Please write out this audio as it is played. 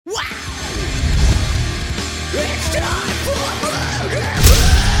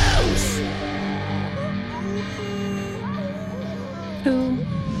Who?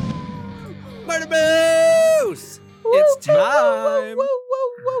 Murder Moose! It's time!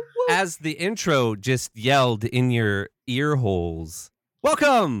 As the intro just yelled in your ear holes.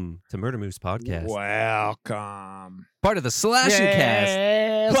 Welcome to Murder Moose Podcast. Welcome. Part of the Slashing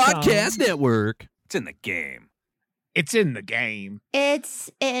Cast Podcast Network. It's in the game. It's in the game. It's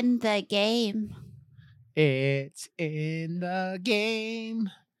in the game. It's in the game.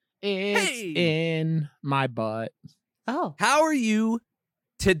 It's in my butt. Oh, How are you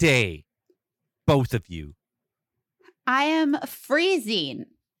today? Both of you. I am freezing.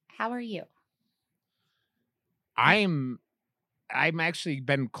 How are you? I'm actually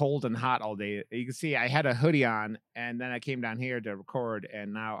been cold and hot all day. You can see I had a hoodie on, and then I came down here to record,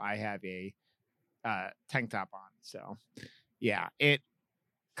 and now I have a tank top on. So, yeah,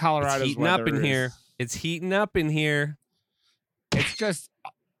 Colorado's It's heating up weather in is- here. It's heating up in here. It's just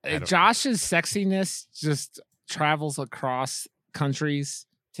don't Josh's sexiness just travels across countries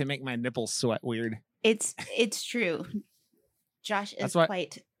to make my nipples sweat weird. It's true. Josh is That's why-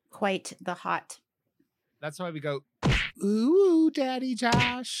 quite the hot. That's why we go, ooh, Daddy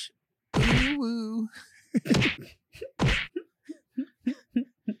Josh, ooh.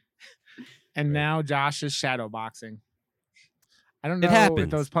 And now Josh is shadow boxing. I don't know It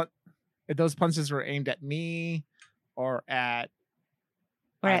happens. if those punches were aimed at me or at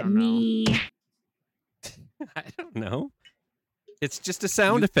Or I at don't know. me. I don't know. It's just a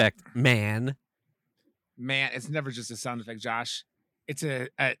sound effect, man. Man, it's never just a sound effect, Josh. It's a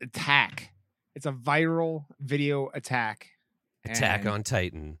attack. It's a viral video attack. Attack And- on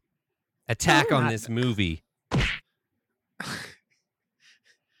Titan. Attack on not- this movie.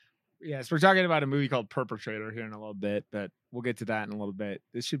 Yes, we're talking about a movie called Perpetrator here in a little bit, but we'll get to that in a little bit.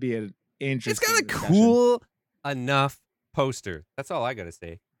 This should be an interesting. It's got a discussion. cool enough poster. That's all I got to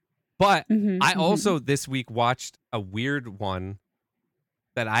say. But Mhm, I mhm. also this week watched a weird one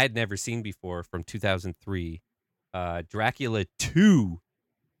that I had never seen before from 2003, Dracula 2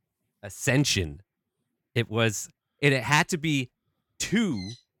 Ascension. It had to be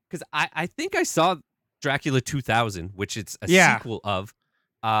 2 because I think I saw Dracula 2000, which it's a Yeah. sequel of.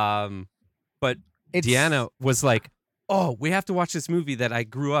 But It's- Deanna was like, "Oh, we have to watch this movie that I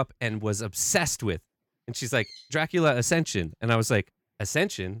grew up and was obsessed with." And she's like, "Dracula Ascension." And I was like,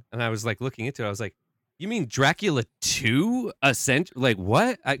 "Ascension?" And I was like looking into it. I was like, "You mean Dracula 2 Ascension? Like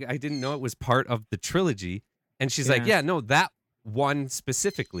what?" I didn't know it was part of the trilogy. And she's like, Yeah. "Yeah, no, that one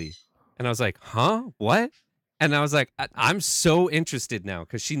specifically." And I was like, "Huh? What?" And I was like, I'm so interested now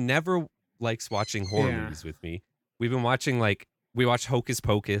because she never likes watching horror Yeah. movies with me. We've been watching we watched Hocus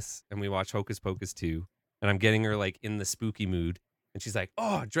Pocus and we watched Hocus Pocus 2. And I'm getting her like in the spooky mood. And she's like,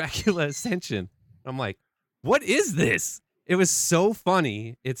 "Oh, Dracula Ascension." I'm like, "What is this?" It was so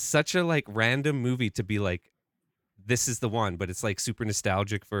funny. It's such a like random movie to be like, this is the one, but it's like super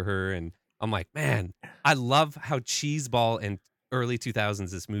nostalgic for her. And I'm like, man, I love how cheeseball and early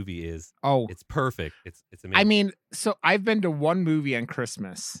 2000s this movie is. Oh, It's perfect. It's amazing. I mean, so I've been to one movie on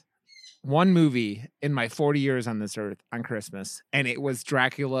Christmas. One movie in my 40 years on this earth on Christmas, and it was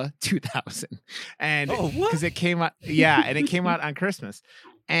Dracula 2000. And Oh, what? because it came out, yeah, and it came out on Christmas.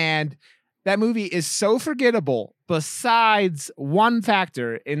 And that movie is so forgettable. Besides one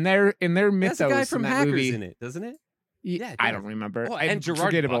factor in their That's mythos the guy from in that Hackers movie, in it, doesn't it? Yeah, it I does. don't remember. Oh, I and Gerard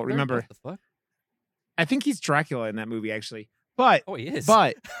forgettable. Butler? Remember, What the fuck? I think he's Dracula in that movie actually. But Oh, he is.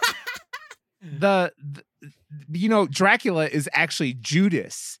 but the Dracula is actually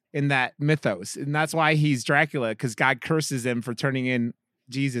Judas in that mythos, and that's why he's Dracula, because God curses him for turning in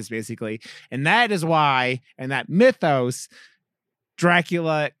Jesus, basically, and that is why in that mythos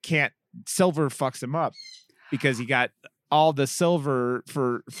Dracula silver fucks him up because he got all the silver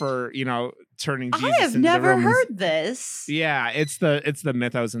for turning Jesus. I have into the never Romans. heard this. Yeah, it's the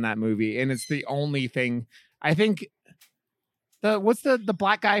mythos in that movie, and it's the only thing I think. What's the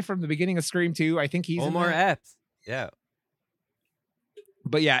black guy from the beginning of Scream 2? I think he's in Omar that. Epps. Yeah.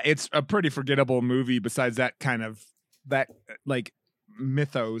 But yeah, it's a pretty forgettable movie. Besides that kind of like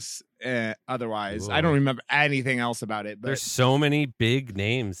mythos. Otherwise, I don't Whoa. remember anything else about it. But There's so many big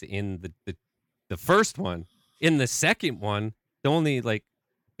names in the first one. In the second one, the only like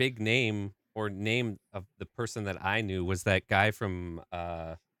big name or name of the person that I knew was that guy from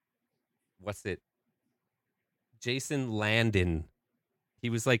what's it? Jason Landon. He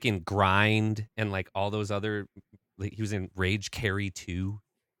was like in Grind and like all those other like he was in Rage Carry 2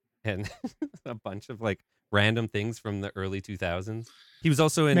 and a bunch of like random things from the early 2000s. He was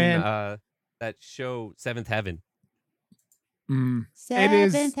also in that show Seventh Heaven. It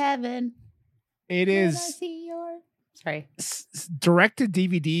is- Seventh Heaven. It When I is see your... Sorry. direct to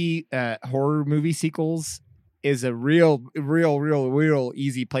DVD horror movie sequels is a real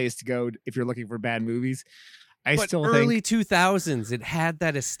easy place to go if you're looking for bad movies. I But still early think 2000s, it had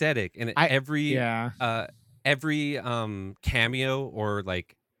that aesthetic, and every cameo or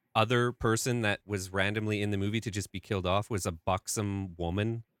like other person that was randomly in the movie to just be killed off was a buxom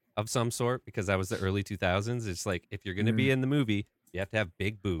woman of some sort, because that was the early 2000s. It's like, if you're going to be in the movie, you have to have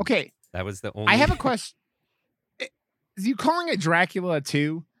big boobs. Okay, That was the only. I have a question. Is you calling it Dracula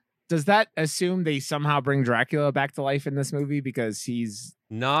 2? Does that assume they somehow bring Dracula back to life in this movie because he's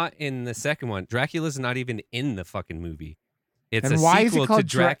not in the second one? Dracula's not even in the fucking movie. It's And a why is it sequel to called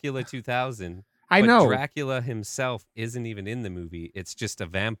Dracula 2000. I but know. Dracula himself isn't even in the movie. It's just a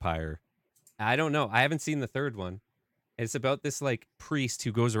vampire. I don't know. I haven't seen the third one. It's about this like priest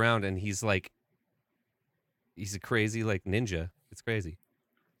who goes around and he's a crazy like ninja. It's crazy.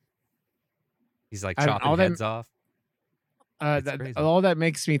 He's like chopping heads off. All that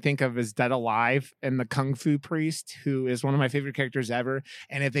makes me think of is Dead Alive and the Kung Fu Priest, who is one of my favorite characters ever.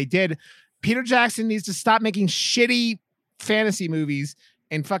 And if they did, Peter Jackson needs to stop making shitty fantasy movies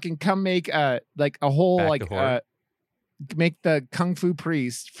and fucking come make a whole make the Kung Fu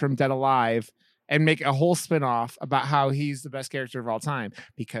Priest from Dead Alive and make a whole spinoff about how he's the best character of all time,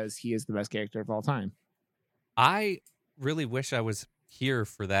 because he is the best character of all time. I really wish I was here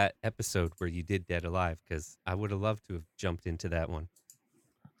for that episode where you did Dead Alive, because I would have loved to have jumped into that one.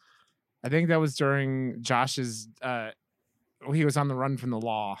 I think that was during Josh's he was on the run from the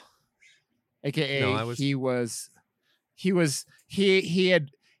law. AKA he was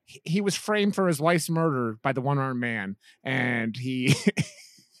framed for his wife's murder by the one-armed man, and he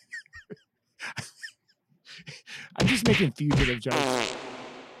I'm just making fugitive jokes.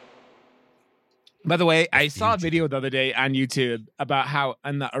 By the way, I saw a video the other day on YouTube about how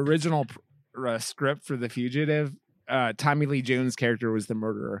in the original script for The Fugitive, Tommy Lee Jones' character was the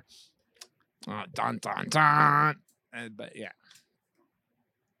murderer. Dun, dun, dun. But yeah.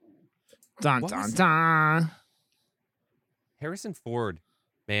 Dun, dun, dun. Harrison Ford,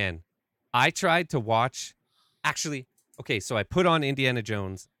 man. I tried to watch. Actually, okay, so I put on Indiana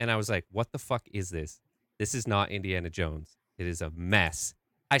Jones, and I was like, what the fuck is this? This is not Indiana Jones. It is a mess.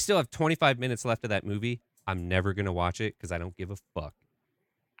 I still have 25 minutes left of that movie. I'm never going to watch it because I don't give a fuck.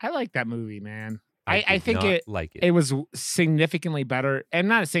 I like that movie, man. I think it was significantly better. I'm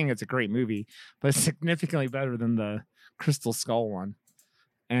not saying it's a great movie, but significantly better than the Crystal Skull one.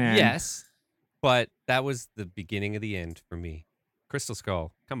 And yes, but that was the beginning of the end for me. Crystal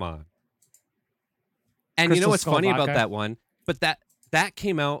Skull, come on. And Crystal you know what's Skull funny vodka? about that one? But that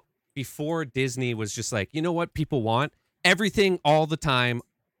came out before Disney was just like, you know what people want? Everything all the time,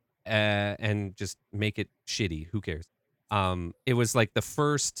 and just make it shitty. Who cares? It was like the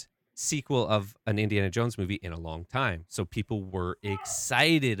first sequel of an Indiana Jones movie in a long time. So people were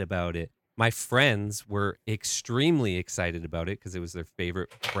excited about it. My friends were extremely excited about it because it was their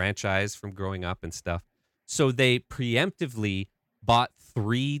favorite franchise from growing up and stuff. So they preemptively bought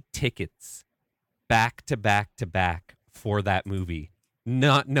 3 tickets back to back to back for that movie,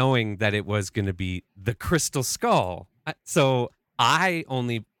 not knowing that it was going to be the Crystal Skull. So I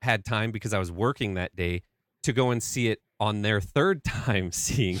only had time, because I was working that day, to go and see it on their third time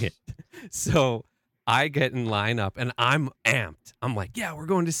seeing it. So I get in line up and I'm amped. I'm like, yeah, we're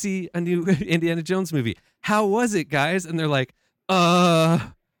going to see a new Indiana Jones movie. How was it, guys? And they're like,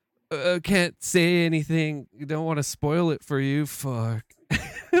 can't say anything. You don't want to spoil it for you. Fuck.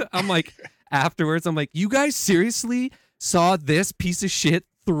 I'm like, afterwards, I'm like, you guys seriously saw this piece of shit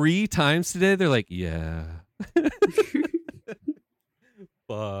 3 times today? They're like, yeah.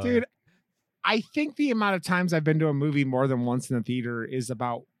 Fuck. Dude, I think the amount of times I've been to a movie more than once in the theater is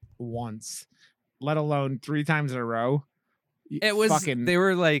about once, let alone 3 times in a row. It was, they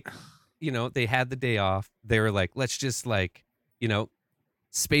were like, they had the day off. They were like, let's just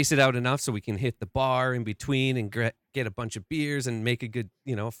space it out enough so we can hit the bar in between and get a bunch of beers and make a good,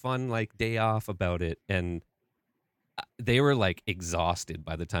 fun day off about it. And they were like exhausted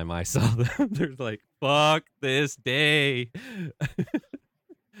by the time I saw them. They're like, fuck this day.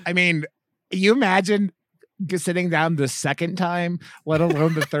 I mean, you imagine sitting down the second time, let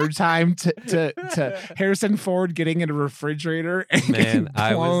alone the third time, to Harrison Ford getting in a refrigerator and man,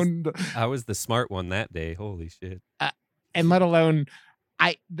 blown. I was the smart one that day. Holy shit. And let alone,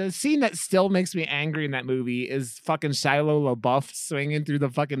 the scene that still makes me angry in that movie is fucking Shia LaBeouf swinging through the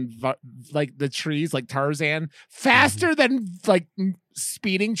fucking the trees like Tarzan faster than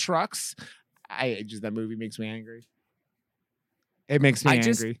speeding trucks. That movie makes me angry. It makes me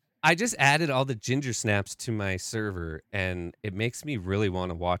angry. I just added all the ginger snaps to my server, and it makes me really want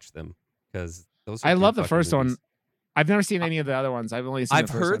to watch them because Those are I good love the fucking first movies. one. I've never seen any of the other ones. I've only seen. I've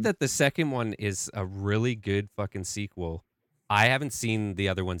the first heard one. that the second one is a really good fucking sequel. I haven't seen the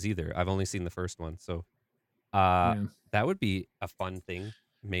other ones either. I've only seen the first one, so Yeah. that would be a fun thing.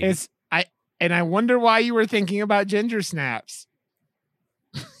 Maybe It's I wonder why you were thinking about ginger snaps.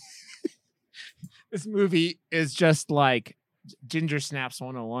 This movie is just like Ginger Snaps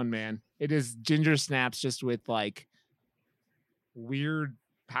 101, man. It is Ginger Snaps just with like weird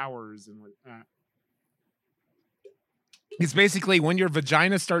powers and whatnot. It's basically when your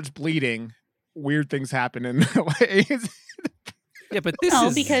vagina starts bleeding, weird things happen in ways. yeah, but this No,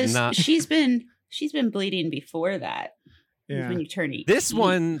 is because not. she's been bleeding before that. Yeah. When you turn 18. This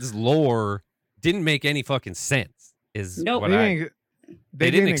one's lore didn't make any fucking sense. Is Nope. what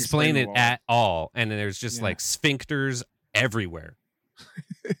they didn't explain it at all, and there's just like sphincters everywhere.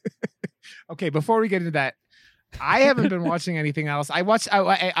 Okay, before we get into that, I haven't been watching anything else. I watched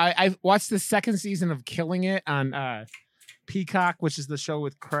the second season of Killing It on Peacock, which is the show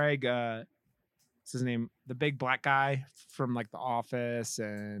with Craig. What's his name? The big black guy from like The Office,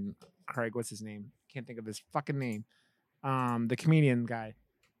 and Craig. What's his name? Can't think of his fucking name. The comedian guy.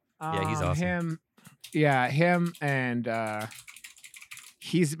 Yeah, he's awesome. Him, and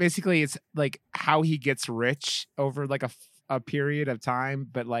he's basically, it's like how he gets rich over like a period of time,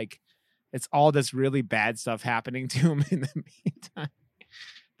 but like it's all this really bad stuff happening to him in the meantime.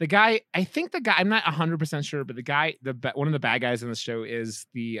 The guy, I'm not 100% sure, but the guy, one of the bad guys in the show is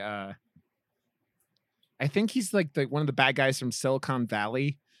I think he's like one of the bad guys from Silicon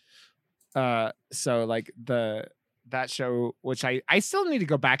Valley. So like that show, which I still need to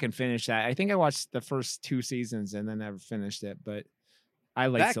go back and finish that. I think I watched the first 2 seasons and then never finished it, but I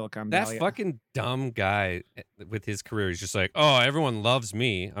like Silicon Valley. That fucking dumb guy with his career, he's just like, oh, everyone loves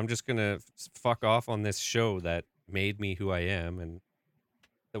me. I'm just gonna fuck off on this show that made me who I am. And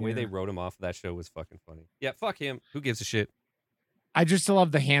the way they wrote him off of that show was fucking funny. Yeah, fuck him. Who gives a shit? I just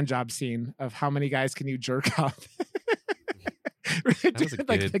love the hand job scene of how many guys can you jerk off. That was a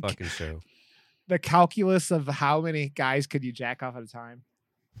good fucking show. The calculus of how many guys could you jack off at a time.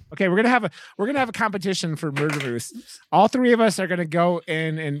 Okay, we're gonna have a competition for Murder Moose. All 3 of us are gonna go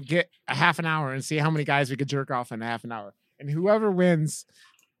in and get a half an hour and see how many guys we could jerk off in a half an hour. And whoever wins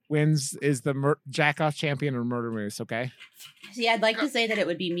is the jack off champion or Murder Moose. Okay. See, I'd like to say that it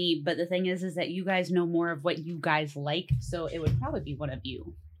would be me, but the thing is that you guys know more of what you guys like, so it would probably be one of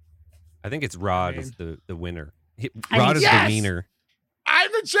you. I think it's Rod is the winner. Rod is the wiener.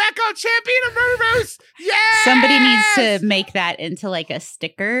 I'm the jack off champion of Murder Moose. Yeah. Somebody needs to make that into like a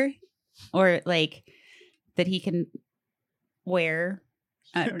sticker, or like that he can wear.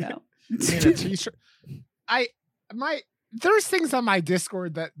 I don't know. In a t-shirt. There's things on my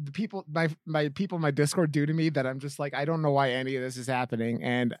Discord that the people, my people in my Discord do to me that I'm just like, I don't know why any of this is happening,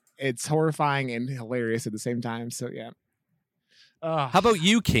 and it's horrifying and hilarious at the same time. So yeah. How about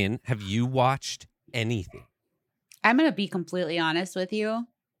you, Kin? Have you watched anything? I'm gonna be completely honest with you.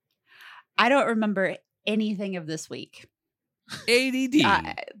 I don't remember anything of this week. ADD.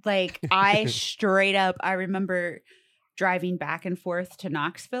 I straight up, I remember driving back and forth to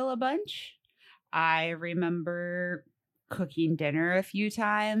Knoxville a bunch. I remember cooking dinner a few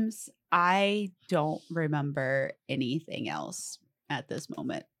times. I don't remember anything else at this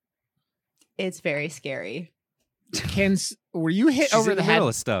moment. It's very scary. Ken, were you hit She's over in the middle head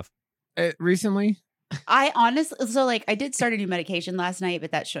of stuff recently? I honestly, so like I did start a new medication last night,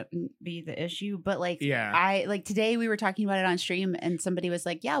 but that shouldn't be the issue. But like, yeah, I like today we were talking about it on stream, and somebody was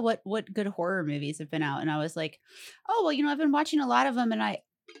like, "Yeah, what good horror movies have been out?" And I was like, "Oh well, I've been watching a lot of them." And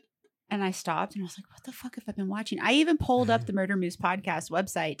I stopped and I was like, "What the fuck have I been watching?" I even pulled up the Murder Moose podcast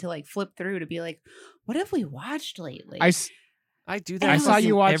website to like flip through to be like, "What have we watched lately?" I do that. I saw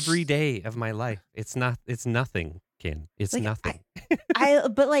you watch every day of my life. It's nothing, Ken. It's like, nothing.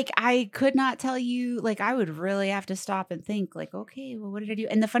 But like I could not tell you, like I would really have to stop and think like, okay, well, what did I do?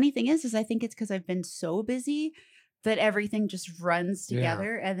 And the funny thing is I think it's because I've been so busy that everything just runs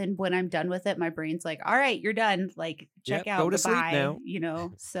together. Yeah. And then when I'm done with it, my brain's like, all right, you're done. Like check out, go to sleep now.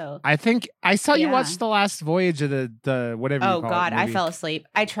 So I think I saw you watch the last voyage of the whatever. Oh God, I fell asleep.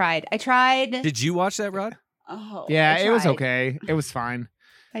 I tried. Did you watch that, Rod? Oh yeah, it was okay. It was fine.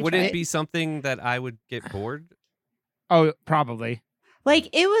 Would it be something that I would get bored? Oh, probably. Like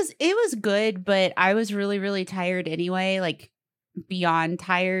it was good, but I was really, really tired anyway, like beyond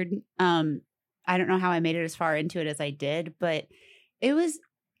tired. I don't know how I made it as far into it as I did, but it was.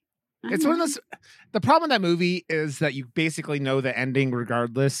 It's one of those. The problem with that movie is that you basically know the ending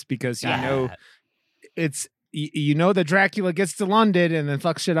regardless, because you know it's that Dracula gets to London and then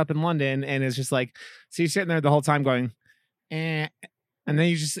fucks shit up in London, and it's just like, so you're sitting there the whole time going, And then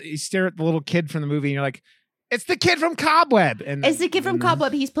you stare at the little kid from the movie, and you're like, "It's the kid from Cobweb." And it's the kid from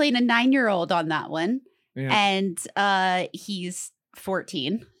Cobweb. He's playing a 9-year-old on that one, and he's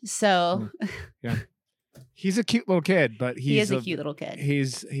 14. So yeah, he's a cute little kid, but he is a cute little kid.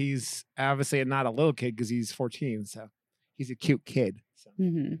 He's obviously not a little kid because he's 14. So he's a cute kid. So.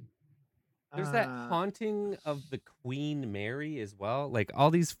 Mm-hmm. There's that Haunting of the Queen Mary as well. Like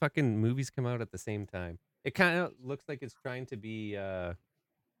all these fucking movies come out at the same time. It kind of looks like it's trying to be, what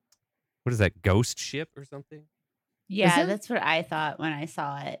is that, Ghost Ship or something? Yeah, that's what I thought when I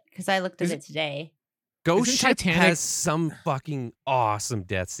saw it, because I looked at it today. Ghost Ship has some fucking awesome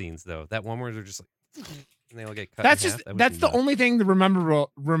death scenes, though. That one where they're just like, and they all get cut. That's the only thing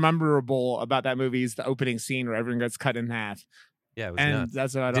rememberable about that movie is the opening scene where everyone gets cut in half. Yeah, it was and nuts.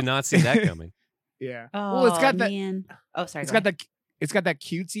 That's what I did not see that coming. Yeah. Oh, well, it's got that. Oh, sorry. It's got that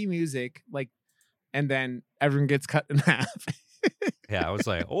cutesy music, like. And then everyone gets cut in half. Yeah, I was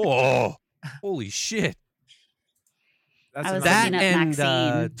like, oh, holy shit. I was that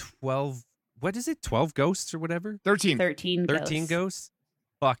and 12, what is it? 12 Ghosts or whatever? 13 Ghosts.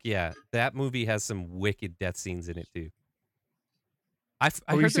 Fuck yeah. That movie has some wicked death scenes in it, too. I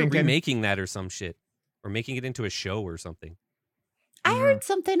heard they're remaking that or some shit. Or making it into a show or something. I heard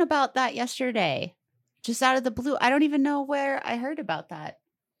something about that yesterday. Just out of the blue. I don't even know where I heard about that.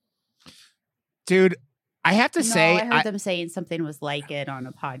 Dude, I have to say, I heard them saying something was like it on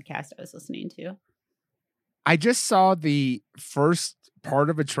a podcast I was listening to. I just saw the first part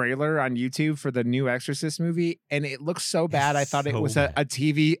of a trailer on YouTube for the new Exorcist movie, and it looks so bad. I thought it was a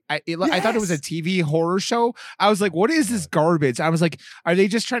TV. I thought it was a TV horror show. I was like, "What is this garbage?" I was like, "Are they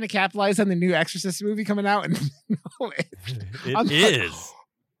just trying to capitalize on the new Exorcist movie coming out?" And no, it is. Like,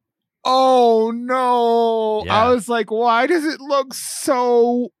 oh no! Yeah. I was like, "Why does it look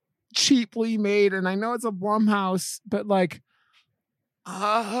so cheaply made?" And I know it's a Blumhouse, but like, that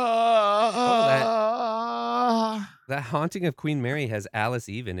Haunting of Queen Mary has Alice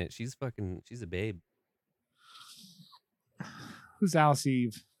Eve in it. She's a babe. Who's Alice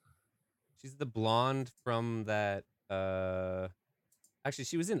Eve? She's the blonde from that. Actually,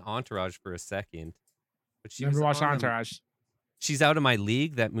 she was in Entourage for a second, but she never watched Entourage. She's Out of My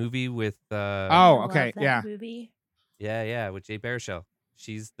League. That movie with. Oh, okay, yeah. Movie. Yeah, with Jay Baruchel.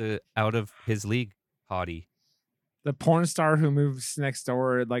 She's the out of his league hottie. The porn star who moves next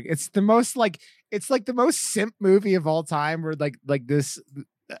door. Like it's the most the most simp movie of all time. Where like this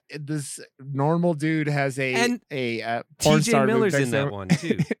normal dude has a porn star. TJ Miller's in that one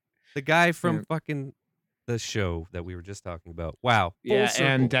too. The guy from fucking the show that we were just talking about. Wow. Yeah,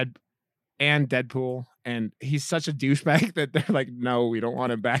 and Deadpool, and he's such a douchebag that they're like, no, we don't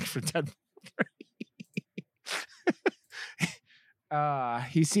want him back for Deadpool.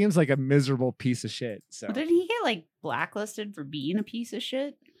 He seems like a miserable piece of shit. So didn't he get like blacklisted for being a piece of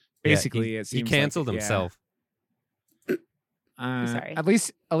shit? Basically, it seems he canceled himself. Sorry. At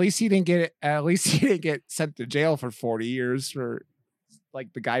least he didn't get sent to jail for 40 years for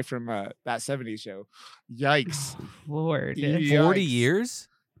like the guy from that 70s show. Yikes. Lord. 40 years?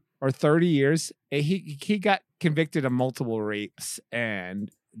 Or 30 years. He got convicted of multiple rapes,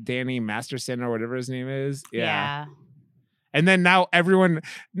 and Danny Masterson or whatever his name is. Yeah. And then now everyone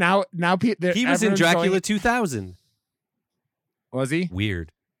he was in Dracula 2000. Was he?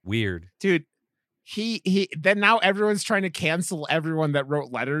 Weird. Dude, he then now everyone's trying to cancel everyone that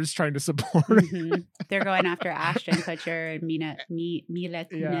wrote letters trying to support him. They're going after Ashton Kutcher and Mila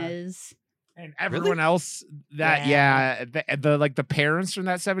Kunis. And everyone else that the like the parents from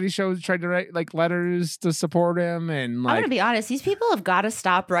that 70s show tried to write like letters to support him, and like, I'm gonna be honest, these people have got to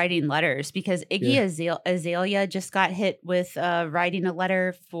stop writing letters, because Iggy Azalea just got hit with writing a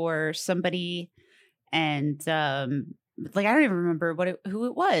letter for somebody, and like I don't even remember who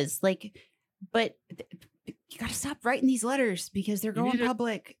it was, like, but you got to stop writing these letters because they're going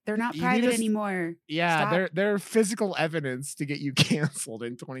public. They're not private anymore. Yeah, stop. they're physical evidence to get you canceled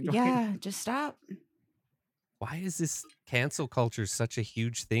in 2020. Yeah, just stop. Why is this cancel culture such a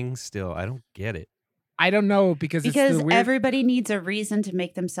huge thing still? I don't get it. I don't know, because everybody needs a reason to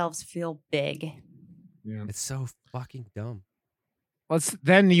make themselves feel big. Yeah, it's so fucking dumb.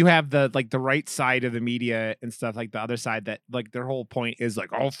 Then you have the right side of the media and stuff, like the other side that like their whole point is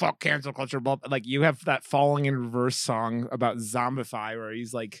like, oh fuck cancel culture, blah. Like you have that Falling in Reverse song about Zombify where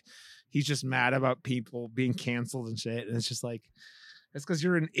he's just mad about people being canceled and shit, and it's just like, it's because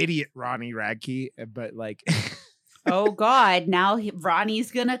you're an idiot, Ronnie Radke. But like, oh god, now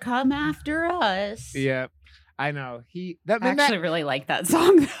Ronnie's gonna come after us. Yeah, I know. I really like that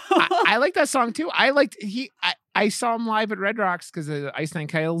song. I like that song too. I saw him live at Red Rocks because Ice Nine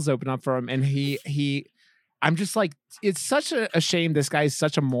Kills opened up for him, and I'm just like, it's such a shame this guy's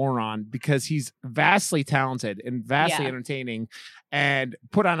such a moron because he's vastly talented and vastly entertaining and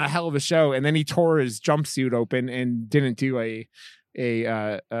put on a hell of a show. And then he tore his jumpsuit open and didn't do a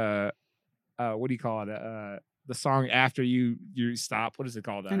what do you call it? The song after you stop. What is it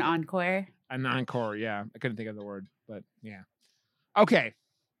called? An encore. An encore. Yeah. I couldn't think of the word, but yeah. Okay.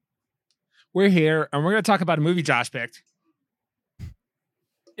 We're here and we're going to talk about a movie Josh picked.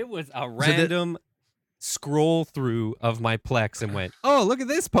 It was a random scroll through of my Plex and went, oh, look at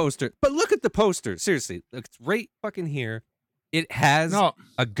this poster. But look at the poster. Seriously, it's right fucking here. It has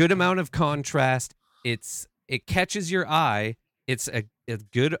a good amount of contrast. It catches your eye. It's a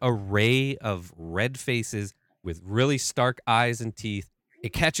good array of red faces with really stark eyes and teeth.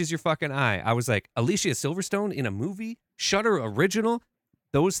 It catches your fucking eye. I was like, Alicia Silverstone in a movie? Shudder original?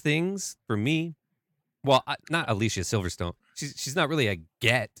 Those things, for me, well, not Alicia Silverstone. She's not really a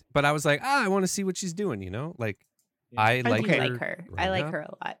get, but I was like, I want to see what she's doing, you know? Like, I like her. I like her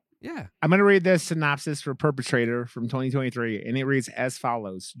a lot. Yeah. I'm going to read this synopsis for Perpetrator from 2023, and it reads as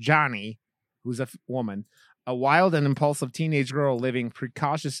follows. Johnny, who's a woman, a wild and impulsive teenage girl living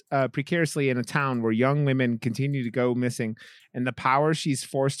precariously in a town where young women continue to go missing, and the power she's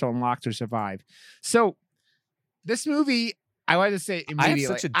forced to unlock to survive. So, this movie, I wanted to say immediately. I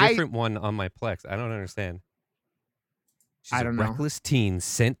have such a different one on my Plex. I don't understand. She's I don't know. Reckless teen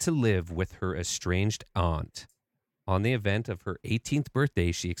sent to live with her estranged aunt. On the event of her 18th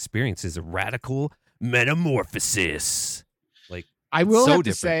birthday, she experiences a radical metamorphosis. Like, I will so have to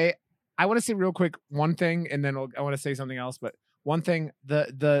different. say, I want to say real quick one thing, and then I want to say something else. But one thing,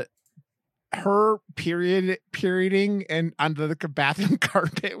 her perioding and under the bathroom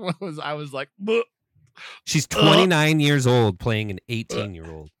carpet was, I was like, bleh. She's 29 years old playing an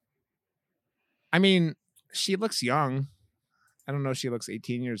 18-year-old. I mean, she looks young. I don't know if she looks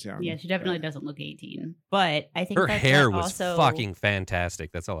 18 years young. Yeah, she definitely doesn't look 18. But I think her that hair that was also, fucking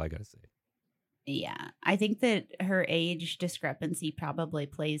fantastic. That's all I gotta say. Yeah, I think that her age discrepancy probably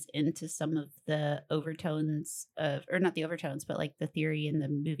plays into some of the overtones of, or not the overtones, but like the theory in the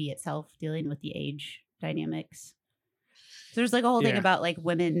movie itself dealing with the age dynamics. So there's like a whole thing about like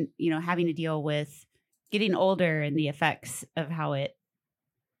women, having to deal with getting older and the effects of how it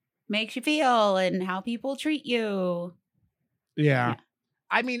makes you feel and how people treat you. Yeah.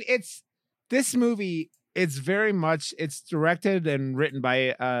 I mean, this movie, it's directed and written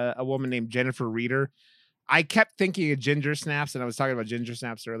by a woman named Jennifer Reeder. I kept thinking of Ginger Snaps, and I was talking about Ginger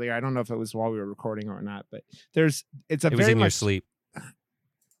Snaps earlier. I don't know if it was while we were recording or not, but it was in your sleep.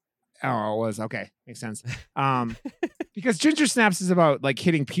 Oh, it was. Okay. Makes sense. Because Ginger Snaps is about like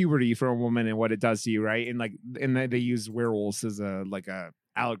hitting puberty for a woman and what it does to you, right? And they use werewolves as a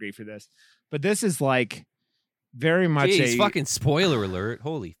allegory for this. But this is like very much Jeez, fucking spoiler alert.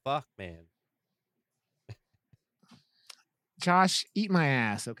 Holy fuck, man. Josh, eat my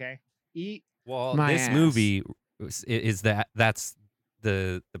ass, okay? Eat my this ass. movie is that's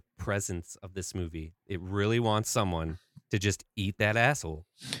the presence of this movie. It really wants someone to just eat that asshole.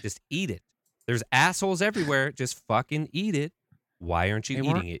 Just eat it. There's assholes everywhere. Just fucking eat it. Why aren't you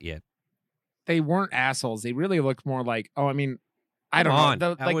eating it yet? They weren't assholes. They really looked more like, I don't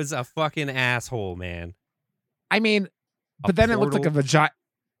know. That was a fucking asshole, man. I mean, but then it looked like a vagina.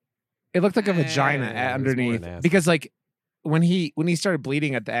 It looked like a vagina underneath because like when he started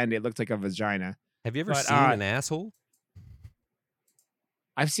bleeding at the end, it looked like a vagina. Have you ever seen an asshole?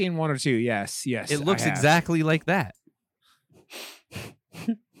 I've seen one or two. Yes. It looks exactly like that.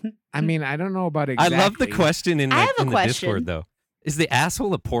 I mean, I don't know about exactly. I love the question in the Discord though. Is the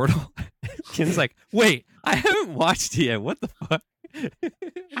asshole a portal? Ken's like, wait, I haven't watched it yet. What the fuck?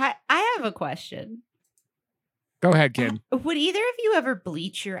 I have a question. Go ahead, Ken. Would either of you ever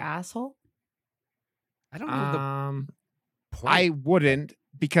bleach your asshole? I don't know the point. I wouldn't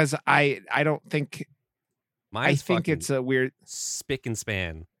because I don't think. Mine's I think it's a weird spick and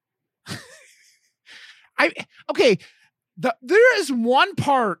span. There is one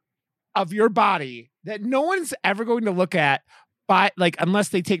part of your body that no one's ever going to look at, unless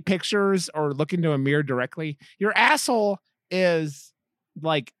they take pictures or look into a mirror directly. Your asshole is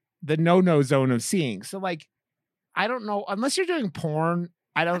like the no zone of seeing. So like, I don't know unless you're doing porn.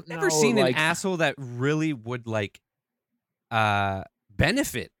 I've never seen an asshole that really would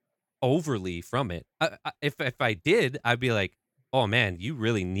benefit overly from it. If I did, I'd be like, oh man, you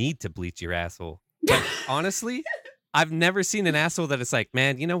really need to bleach your asshole. But honestly, I've never seen an asshole that is like,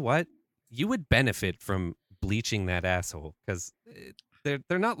 man, you know what? You would benefit from bleaching that asshole because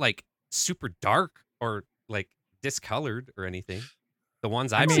they're not like super dark or like discolored or anything. The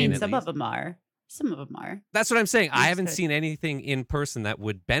ones I've seen, some of them are. Some of them are. That's what I'm saying. I Yes, haven't but- seen anything in person that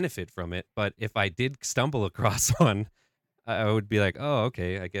would benefit from it. But if I did stumble across one, I would be like, oh,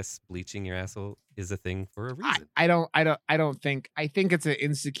 okay. I guess bleaching your asshole is a thing for a reason. I don't think. I think it's an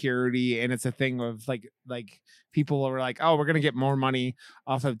insecurity, and it's a thing of like people are like, oh, we're gonna get more money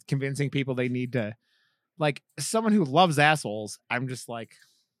off of convincing people they need to. Like someone who loves assholes, I'm just like,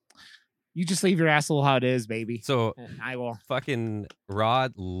 you just leave your asshole how it is, baby. So I will. fucking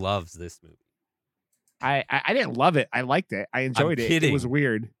Rod loves this movie. I didn't love it. I liked it. I enjoyed it. It was kidding.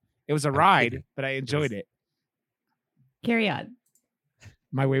 weird. It was a I'm ride, kidding. but I enjoyed it. Carry on.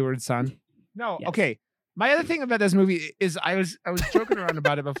 My wayward son. No, Yes. okay. My other thing about this movie is I was joking around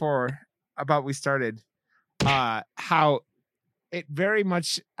about it before we started. How it very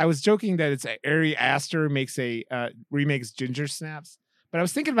much I was joking that it's Ari Aster remakes Ginger Snaps, but I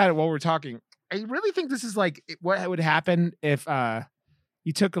was thinking about it while we're talking. I really think this is like what would happen if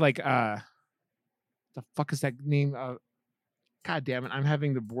you took like the fuck is that name? God damn it! I'm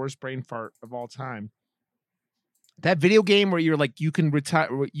having the worst brain fart of all time. That video game where you're like you can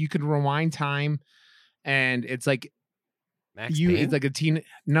rewind time, and it's like Max it's Payne?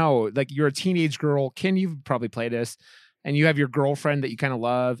 like you're a teenage girl. Ken, you've probably played this, and you have your girlfriend that you kind of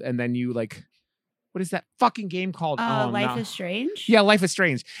love, and then you like, what is that fucking game called? Life is Strange. Yeah, Life is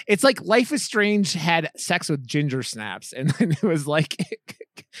Strange. It's like Life is Strange had sex with ginger snaps, and then it was like,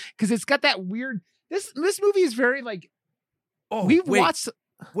 because it's got that weird. This movie is very like. Oh, We've wait. watched.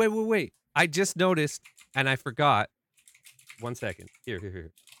 Wait. I just noticed and I forgot. 1 second. Here.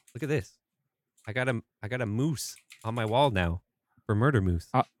 Look at this. I got a moose on my wall now for Murder Moose.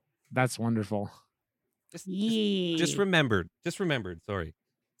 That's wonderful. Just remembered. Sorry.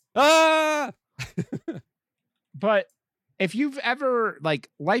 Ah! But if you've ever like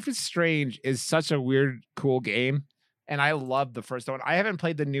Life is Strange is such a weird, cool game. And I love the first one. I haven't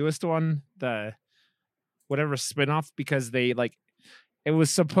played the newest one, the whatever spinoff, because they like it was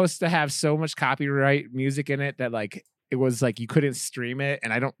supposed to have so much copyright music in it that like it was like you couldn't stream it,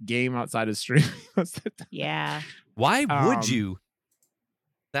 and I don't game outside of streaming. Yeah. Why would you?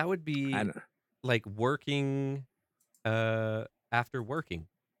 That would be I don't, like working after working.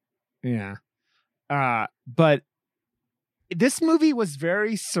 yeah. But this movie was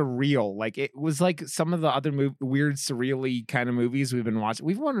very surreal. Like it was like some of the other weird surreal-y kind of movies we've been watching.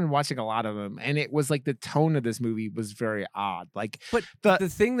 We've been watching a lot of them, and it was like the tone of this movie was very odd. Like, But the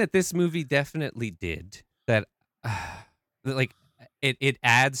thing that this movie definitely did that, like, it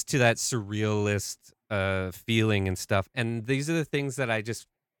adds to that surrealist feeling and stuff. And these are the things that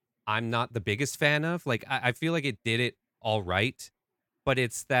I'm not the biggest fan of. Like, I feel like it did it all right, but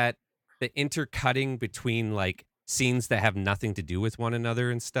it's that the intercutting between like scenes that have nothing to do with one another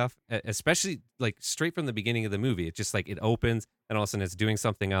and stuff, especially like straight from the beginning of the movie. It's just like it opens and all of a sudden it's doing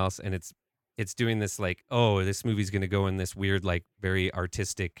something else, and it's doing this like, oh, this movie's going to go in this weird like very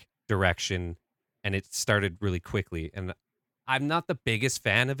artistic direction, and it started really quickly. And I'm not the biggest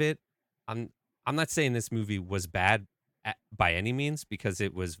fan of it. I'm not saying this movie was bad by any means, because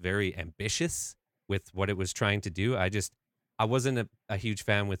it was very ambitious with what it was trying to do. I wasn't a huge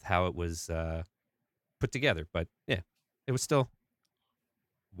fan with how it was put together, but yeah, it was still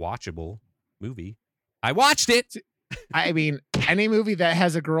watchable movie. I watched it. I mean, any movie that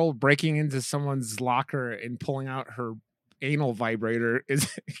has a girl breaking into someone's locker and pulling out her anal vibrator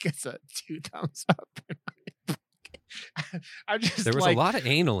gets a 2 thumbs up. I'm just There was like, a lot of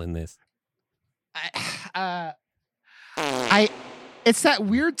anal in this. it's that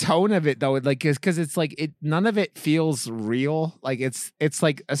weird tone of it though, like because it's like none of it feels real. Like it's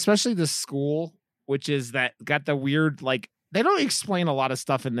like, especially the school, which is that got the weird, like they don't explain a lot of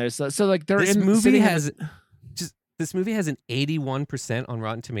stuff in there. So like This movie has an 81% on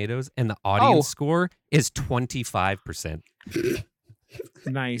Rotten Tomatoes, and the audience score is 25%.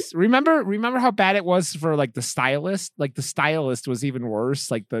 Nice. Remember how bad it was for like the stylist? Like the stylist was even worse.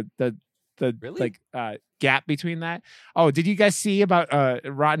 Like the Really? like gap between that. Oh, did you guys see about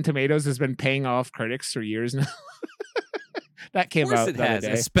Rotten Tomatoes has been paying off critics for years now? That came out It the other has,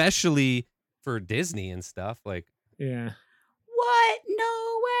 day. especially for Disney and stuff. Like, Yeah. What?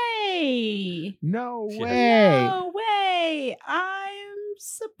 No way. No Shit. way. No way. I'm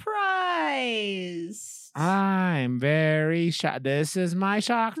surprised. I'm very shocked. This is my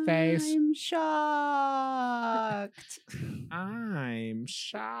shock face. I'm shocked. I'm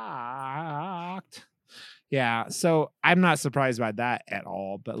shocked. Yeah, so I'm not surprised by that at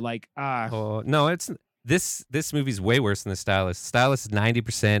all. But like, oh no, it's this movie's way worse than The Stylist. Stylist is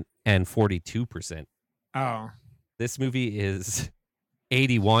 90% and 42%. oh, This movie is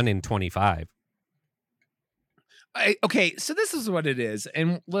 81 and 25. Okay, so this is what it is,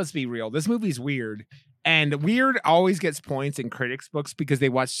 and let's be real. This movie's weird, and weird always gets points in critics' books because they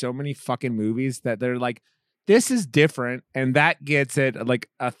watch so many fucking movies that they're like, "This is different," and that gets it like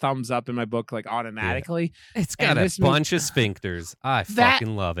a thumbs up in my book, like automatically. It's got a bunch of sphincters. I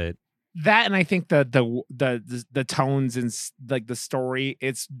fucking love it. That, and I think the tones and like the story,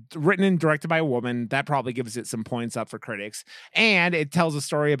 it's written and directed by a woman. That probably gives it some points up for critics, and it tells a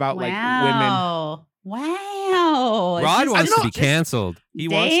story about like women. Wow. Rod wants to be canceled. He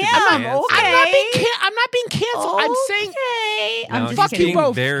wants to be canceled. Okay. I'm not being canceled. I'm saying I'm just kidding.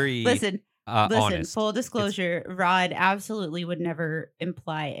 both. Very listen, honest. Full disclosure, Rod absolutely would never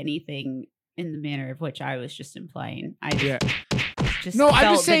imply anything in the manner of which I was just implying. I just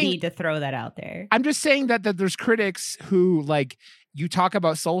felt the need to throw that out there. I'm just saying that there's critics who like you talk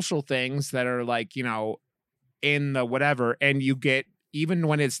about social things that are like, you know, in the whatever, and you get, even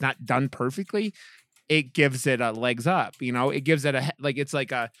when it's not done perfectly, it gives it a legs up, you know, it gives it a, like, it's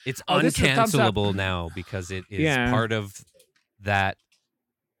like a, it's uncancelable now because it is part of that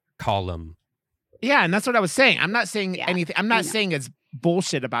column. Yeah. And that's what I was saying. I'm not saying anything. I'm not saying it's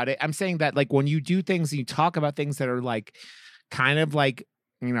bullshit about it. I'm saying that like when you do things and you talk about things that are like, kind of like,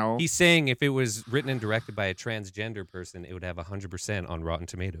 you know, he's saying if it was written and directed by a transgender person, it would have 100% on Rotten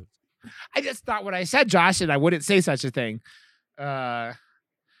Tomatoes. That's not what I said, Josh, and I wouldn't say such a thing.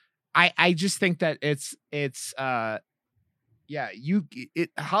 I just think that it's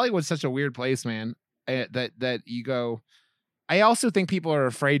Hollywood's such a weird place, man. That you go. I also think people are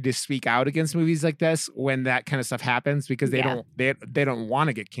afraid to speak out against movies like this when that kind of stuff happens because they don't want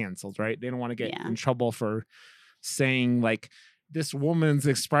to get canceled, right? They don't want to get in trouble for saying like this woman's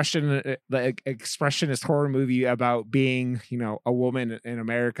expression, like expressionist horror movie about being, you know, a woman in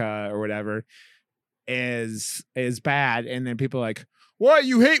America or whatever is bad, and then people are like, what,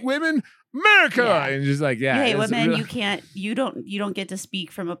 you hate women, America, and just like, yeah, hey, women, you don't get to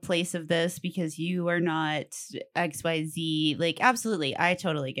speak from a place of this because you are not XYZ. Like, absolutely, I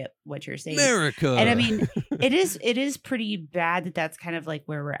totally get what you're saying, America. And I mean, it is pretty bad that that's kind of like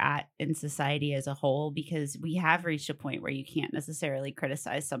where we're at in society as a whole, because we have reached a point where you can't necessarily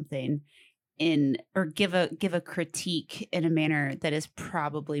criticize something or give a critique in a manner that is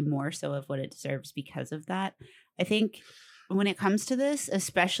probably more so of what it deserves because of that. I think when it comes to this,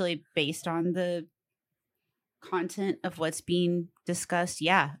 especially based on the content of what's being discussed,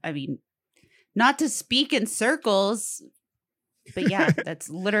 I mean, not to speak in circles, but that's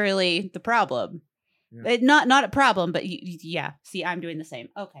literally the problem. Not a problem, but see, I'm doing the same.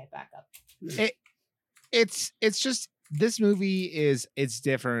 Okay, back up. It's just, this movie it's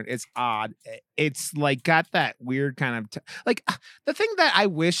different. It's odd. It's like got that weird kind of like the thing that I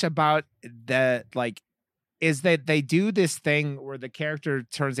wish about that, like, is that they do this thing where the character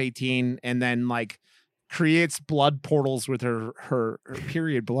turns 18 and then like creates blood portals with her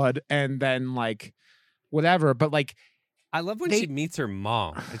period blood and then like whatever. But like, I love when she meets her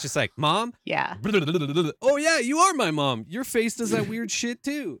mom. It's just like, Mom? Yeah. Oh yeah, you are my mom. Your face does that weird shit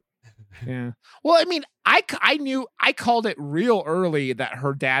too. Yeah. Well, I mean, I called it real early that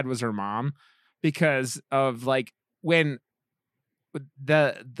her dad was her mom because of like when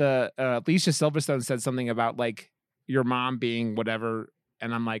the Alicia Silverstone said something about like your mom being whatever,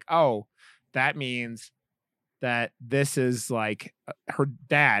 and I'm like, oh, that means that this is like her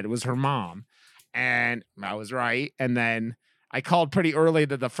dad was her mom, and I was right. And then I called pretty early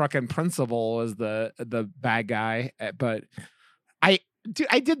that the fucking principal was the bad guy, but I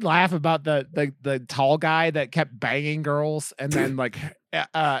did laugh about the tall guy that kept banging girls, and then like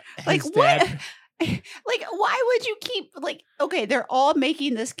like what? Like, why would you keep like, okay, they're all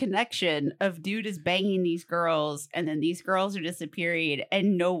making this connection of dude is banging these girls and then these girls are disappearing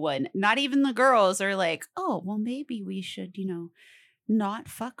and no one, not even the girls, are like, oh, well, maybe we should, you know, not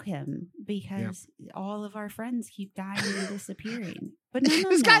fuck him because all of our friends keep dying and disappearing. But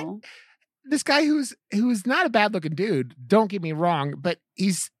no. This guy who's not a bad looking dude, don't get me wrong, but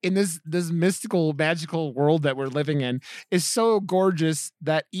he's in this mystical, magical world that we're living in is so gorgeous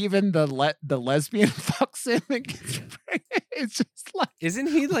that even the lesbian fucks him and gets pregnant. It's just like, isn't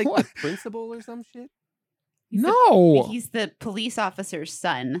he like the principal or some shit? He's the police officer's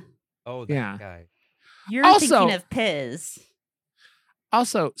son. Oh, that guy. You're also thinking of Piz.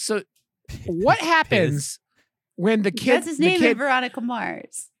 Also, so what happens when the kid? That's his name in Veronica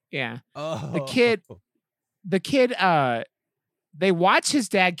Mars. Yeah. Oh. The kid, they watch his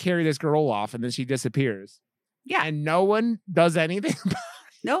dad carry this girl off and then she disappears. Yeah. And no one does anything about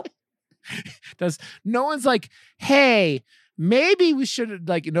it. Nope. No one's like, hey, maybe we should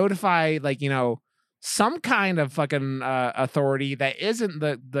like notify, like, you know, some kind of fucking authority that isn't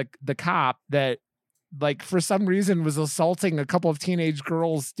the cop that like for some reason was assaulting a couple of teenage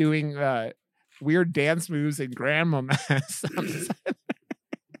girls doing weird dance moves and grandma mass.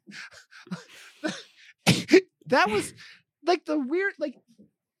 That was like the weird, like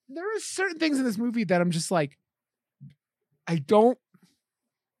there are certain things in this movie that I'm just like, I don't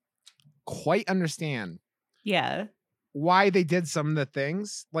quite understand Yeah. why they did some of the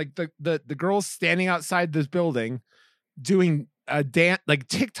things. Like the girls standing outside this building doing a dance, like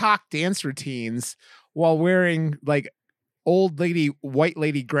TikTok dance routines while wearing like white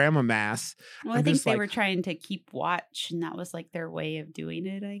lady grandma masks. Well, I think they were trying to keep watch, and that was like their way of doing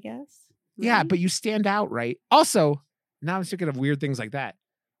it, I guess. Right? Yeah, but you stand out, right? Also, now I'm thinking of weird things like that.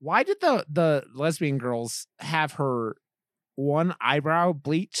 Why did the lesbian girls have her one eyebrow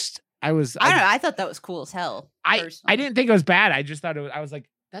bleached? I don't know. I thought that was cool as hell. I didn't think it was bad. I just thought it was. I was like,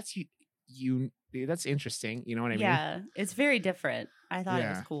 that's you. That's interesting. You know what I mean? Yeah, it's very different. I thought it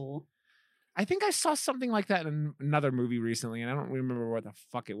was cool. I think I saw something like that in another movie recently, and I don't remember what the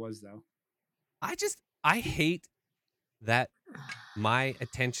fuck it was though. I hate that my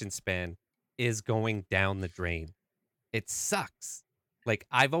attention span is going down the drain. It sucks. Like,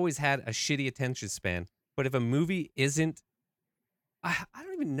 I've always had a shitty attention span, but if a movie isn't, I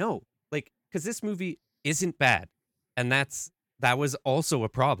don't even know. Like, because this movie isn't bad, and that was also a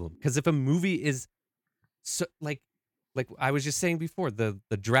problem. Because if a movie is so like I was just saying before, the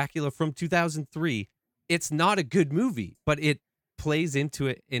Dracula from 2003, it's not a good movie, but it plays into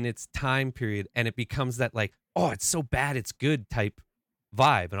it in its time period, and it becomes that like, oh, it's so bad it's good type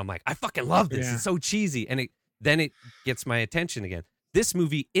vibe, and I'm like, I fucking love this. Yeah. It's so cheesy, and then it gets my attention again. This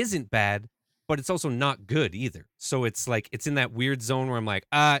movie isn't bad, but it's also not good either. So it's like it's in that weird zone where I'm like,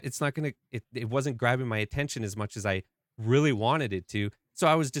 it's not gonna. It wasn't grabbing my attention as much as I really wanted it to. So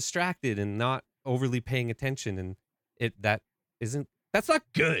I was distracted and not overly paying attention, and that's not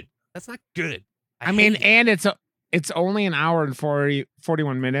good. That's not good. I mean, and it's only an hour and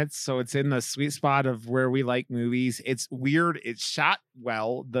 41 minutes, so it's in the sweet spot of where we like movies. It's weird. It's shot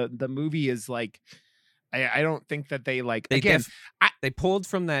well. The movie is like, I don't think that they like, again, they pulled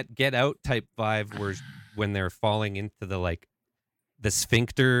from that Get Out type vibe where when they're falling into the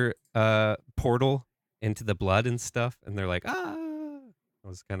sphincter portal into the blood and stuff, and they're like, I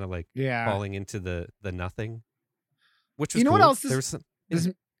was kind of like falling into the nothing, which was you know cool. what else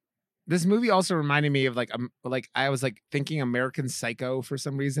this movie also reminded me of like I was like thinking American Psycho for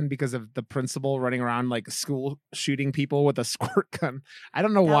some reason because of the principal running around like school shooting people with a squirt gun. I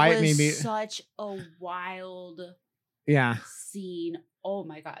don't know why it made me such a wild scene. Oh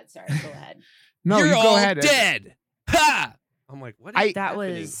my god, sorry, go ahead. No, you're you all go ahead. Dead. Ha! I'm like, what is that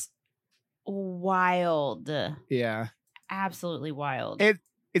happening? Was wild. Yeah. Absolutely wild.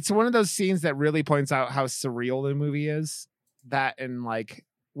 It's one of those scenes that really points out how surreal the movie is. That and like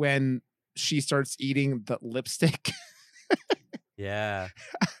when she starts eating the lipstick. Yeah.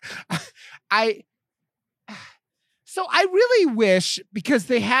 So I really wish, because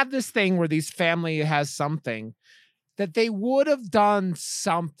they have this thing where these family has something, that they would have done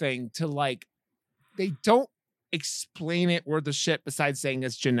something to like, they don't explain it worth the shit besides saying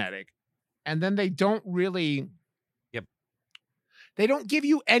it's genetic. And then they don't really, they don't give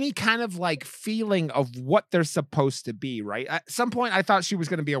you any kind of like feeling of what they're supposed to be, right? At some point, I thought she was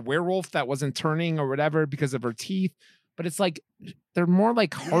going to be a werewolf that wasn't turning or whatever because of her teeth. But it's like, they're more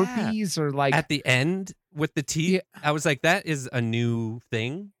like harpies or like... At the end with the teeth, I was like, that is a new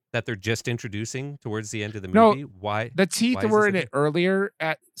thing that they're just introducing towards the end of the movie. Why? The teeth were in it earlier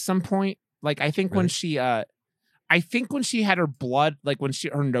at some point. Like, I think when she... I think when she had her blood, like when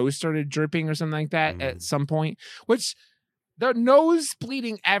her nose started dripping or something like that at some point, which... The nose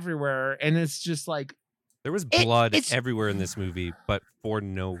bleeding everywhere, and it's just like... There was blood everywhere in this movie, but for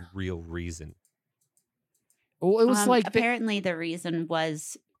no real reason. Well, it was like... Apparently the reason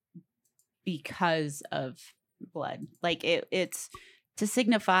was because of blood. Like, it's to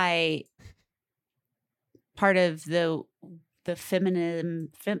signify part of the feminine...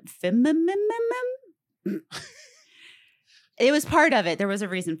 It was part of it. There was a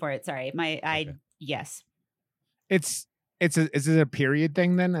reason for it. Sorry. Yes. Is it a period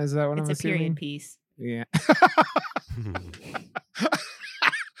thing then? Is that what I'm assuming? It's a period piece. Yeah.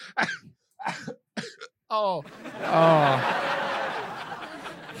 Oh.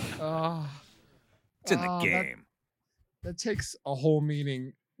 It's in the game. That takes a whole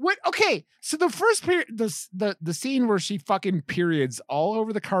meaning. What? Okay, so the first period, the scene where she fucking periods all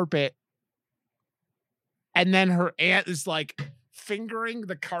over the carpet, and then her aunt is like fingering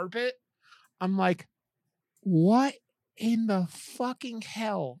the carpet. I'm like, what in the fucking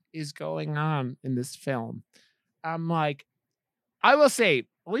hell is going on in this film? I'm like, I will say,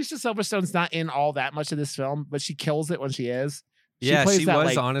 Alicia Silverstone's not in all that much of this film, but she kills it when she is. She plays that,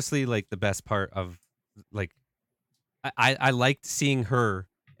 was like, honestly like the best part of like I liked seeing her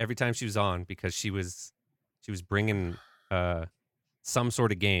every time she was on because she was bringing some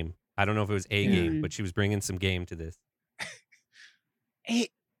sort of game. I don't know if it was a game, but she was bringing some game to this. Hey,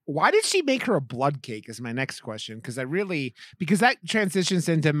 why did she make her a blood cake is my next question. Because that transitions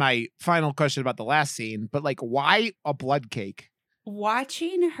into my final question about the last scene. But like, why a blood cake?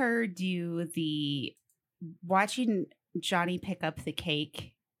 Watching Johnny pick up the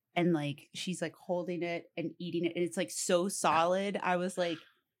cake and like she's like holding it and eating it and it's like so solid. I was like,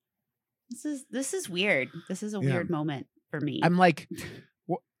 this is weird. This is a weird moment for me. I'm like,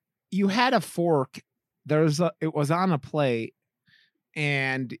 you had a fork. It was on a plate,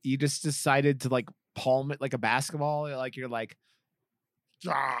 and you just decided to like palm it like a basketball. Like you're like,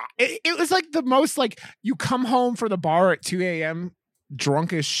 it was like the most like you come home from the bar at 2 a.m.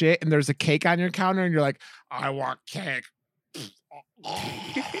 drunk as shit, and there's a cake on your counter, and you're like, I want cake.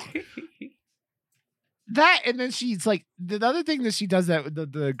 That, and then she's like, the other thing that she does that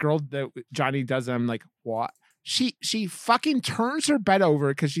the girl that Johnny does, I'm like, what? She fucking turns her bed over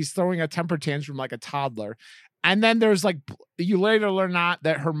because she's throwing a temper tantrum like a toddler, and then there's like, you later learn not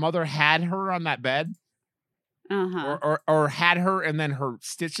that her mother had her on that bed. Or had her, and then her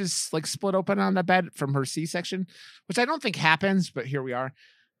stitches like split open on the bed from her C-section, which I don't think happens, but here we are.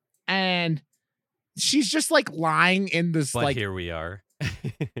 And she's just like lying in this, but like, here we are.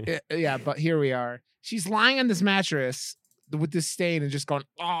 Yeah, but here we are. She's lying on this mattress with this stain and just going,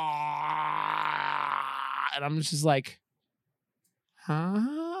 ah, and I'm just like, huh?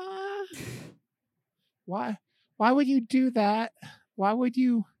 Why would you do that? Why would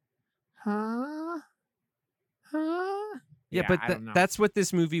you, huh? Yeah, but that's what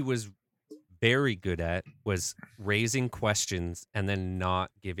this movie was very good at, was raising questions and then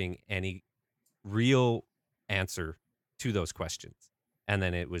not giving any real answer to those questions. And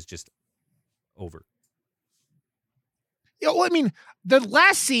then it was just over. Yeah, well, I mean, the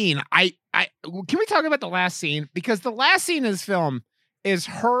last scene, can we talk about the last scene? Because the last scene in this film is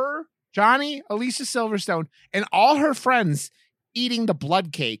her, Johnny, Alicia Silverstone, and all her friends eating the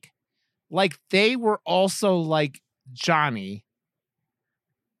blood cake. Like they were also like Johnny.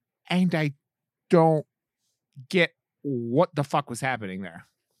 And I don't get what the fuck was happening there.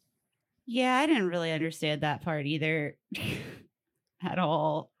 Yeah, I didn't really understand that part either at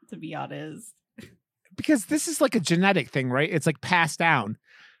all, to be honest. Because this is like a genetic thing, right? It's like passed down.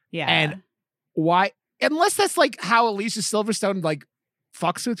 Yeah. And why? Unless that's like how Alicia Silverstone like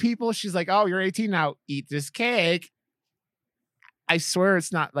fucks with people. She's like, oh, you're 18 now. Eat this cake. I swear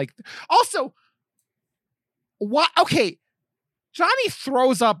it's not like. Also, what? Okay, Johnny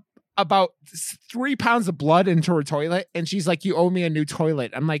throws up about 3 pounds of blood into her toilet, and she's like, "You owe me a new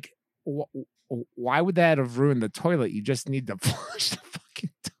toilet." I'm like, why would that have ruined the toilet? You just need to flush the fucking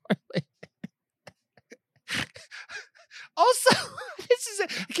toilet. Also, I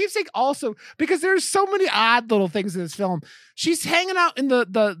keep saying also because there's so many odd little things in this film. She's hanging out in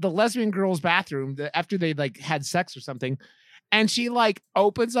the lesbian girl's bathroom after they like had sex or something. And she like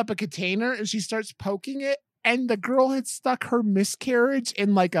opens up a container and she starts poking it, and the girl had stuck her miscarriage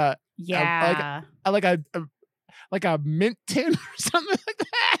in like a mint tin or something like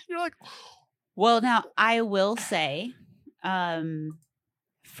that. You're like, well, now I will say,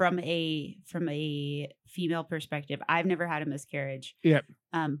 from a female perspective, I've never had a miscarriage. Yep.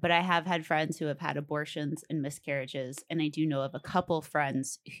 But I have had friends who have had abortions and miscarriages, and I do know of a couple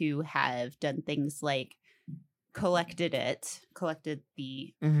friends who have done things like collected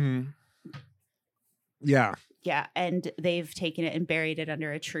the yeah, and they've taken it and buried it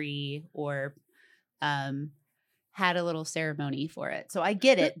under a tree or had a little ceremony for it. So I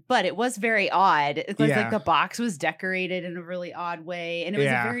get it, but it was very odd. It was like the box was decorated in a really odd way, and it was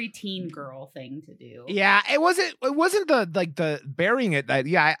a very teen girl thing to do. Yeah, it wasn't the burying it.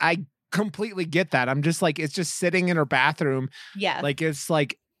 I completely get that. I'm just like, it's just sitting in her bathroom. Yeah, like it's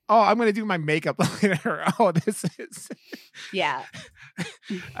like, oh, I'm gonna do my makeup later. Oh, this is yeah.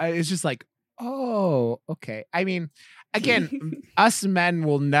 It's just like, oh, okay. I mean, again, us men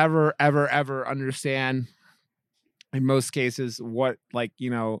will never, ever, ever understand. In most cases, what like, you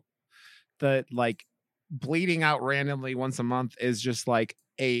know, the like bleeding out randomly once a month is just like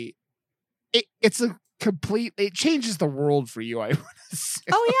it changes the world for you, I would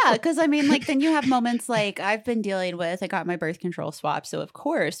assume. Oh yeah, because I mean, like then you have moments like I've been dealing with. I got my birth control swab, so of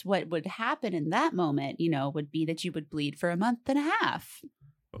course, what would happen in that moment, you know, would be that you would bleed for a month and a half.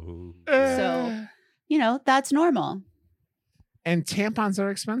 Oh. So, you know, that's normal. And tampons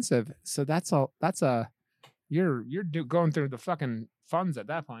are expensive, so that's a. You're going through the fucking funds at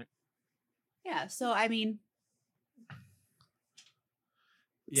that point. Yeah. So I mean,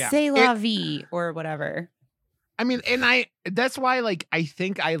 Yeah. say la vie or whatever. I mean, and that's why, like, I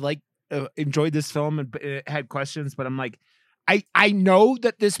think I enjoyed this film and it had questions, but I'm like, I know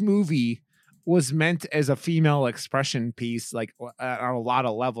that this movie was meant as a female expression piece, like on a lot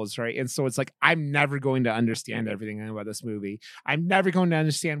of levels, right? And so it's like, I'm never going to understand everything about this movie. I'm never going to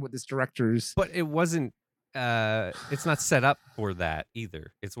understand what this director's. But it wasn't. It's not set up for that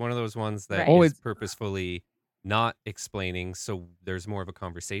either. It's one of those ones that Right. is purposefully not explaining, so there's more of a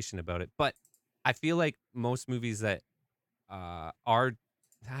conversation about it. But I feel like most movies that are,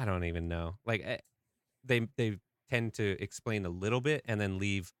 I don't even know, like they tend to explain a little bit and then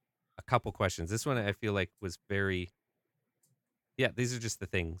leave a couple questions. This one I feel like was very, yeah, these are just the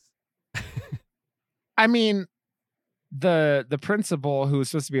things. I mean, the principal who was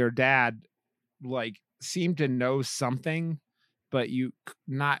supposed to be her dad, like, seemed to know something, but you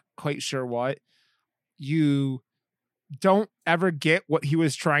not quite sure what. You don't ever get what he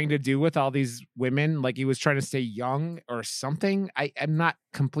was trying to do with all these women. Like, he was trying to stay young or something. I'm not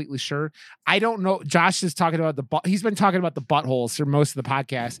completely sure. I don't know. Josh is talking about he's been talking about the buttholes for most of the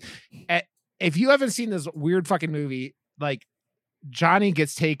podcast. If you haven't seen this weird fucking movie, like, Johnny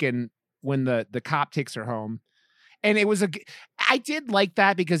gets taken when the cop takes her home. And it was I did like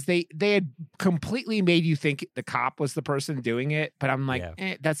that because they had completely made you think the cop was the person doing it. But I'm like,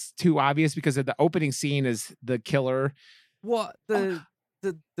 that's too obvious because of the opening scene is the killer. Well, the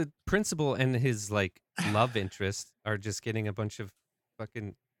principal and his, like, love interest are just getting a bunch of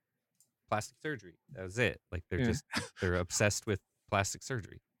fucking plastic surgery. That was it. Like, they're obsessed with plastic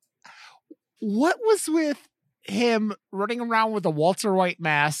surgery. What was with him running around with a Walter White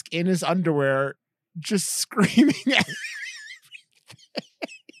mask in his underwear, just screaming at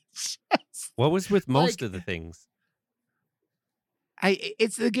What was with most of the things?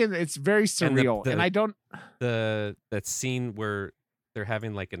 It's very surreal, and I don't. That scene where they're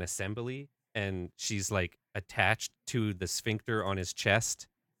having, like, an assembly and she's, like, attached to the sphincter on his chest.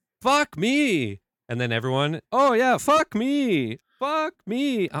 Fuck me! And then everyone, oh yeah, fuck me! Fuck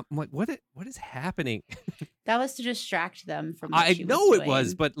me! I'm like, what is happening? That was to distract them from what I she know was it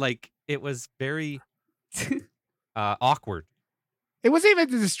was, but, like, it was very awkward. It wasn't even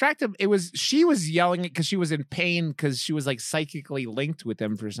to distract him. She was yelling it because she was in pain because she was, like, psychically linked with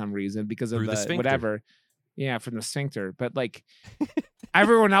him for some reason because of the whatever. Yeah, from the sphincter. But, like,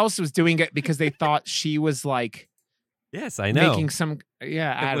 everyone else was doing it because they thought she was, like, yes, I know, making some.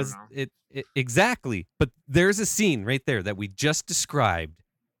 Yeah, I don't know. It exactly. But there's a scene right there that we just described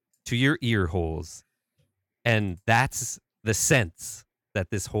to your ear holes, and that's the sense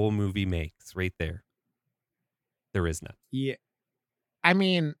that this whole movie makes right there. There is none. Yeah. I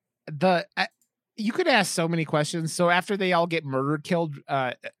mean, you could ask so many questions. So after they all get murder killed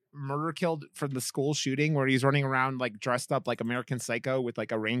from the school shooting where he's running around, like, dressed up like American Psycho with,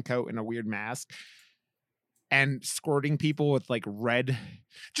 like, a raincoat and a weird mask and squirting people with, like, red,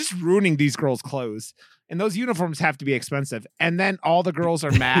 just ruining these girls' clothes. And those uniforms have to be expensive. And then all the girls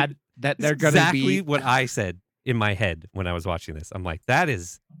are mad that they're going to be exactly what I said in my head when I was watching this. I'm like, that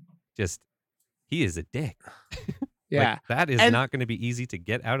is just, he is a dick. Yeah. Like, that is not going to be easy to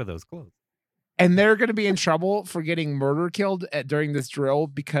get out of those clothes. And they're going to be in trouble for getting murder killed during this drill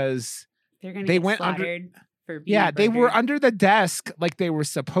because they're going to get slaughtered for being they were under the desk like they were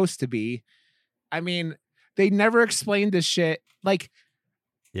supposed to be. I mean, they never explained this shit. Like,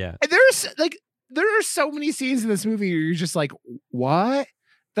 yeah, there are so many scenes in this movie where you're just like, what?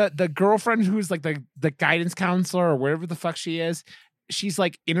 The girlfriend who's, like, the guidance counselor or whatever the fuck she is, she's,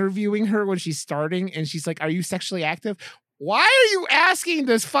 like, interviewing her when she's starting, and she's like, are you sexually active? Why are you asking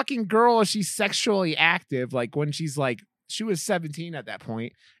this fucking girl if she's sexually active? Like, when she's, like, she was 17 at that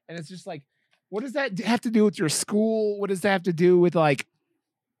point. And it's just like, what does that have to do with your school? What does that have to do with, like,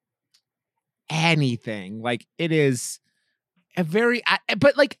 anything? Like, it is a very,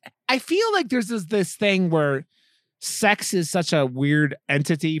 but, like, I feel like there's this thing where sex is such a weird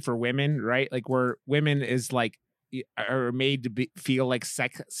entity for women, right? Like, where women is, like, are made to feel like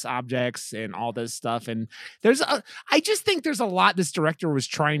sex objects and all this stuff. And I just think there's a lot this director was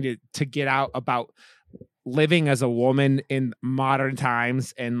trying to get out about living as a woman in modern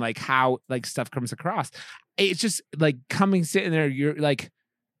times and, like, how, like, stuff comes across. It's just, like, sitting there, you're like,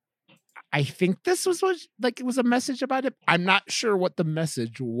 I think this was what, like, it was a message about it. I'm not sure what the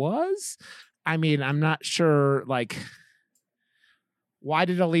message was. I mean, I'm not sure, like, why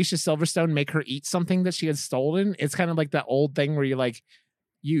did Alicia Silverstone make her eat something that she had stolen? It's kind of like that old thing where you're like,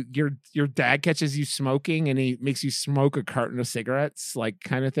 your dad catches you smoking and he makes you smoke a carton of cigarettes, like,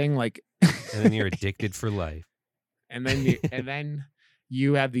 kind of thing. Like, and then you're addicted for life. And then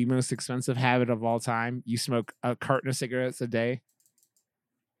you have the most expensive habit of all time. You smoke a carton of cigarettes a day.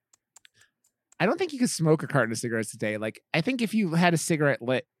 I don't think you could smoke a carton of cigarettes a day. Like, I think if you had a cigarette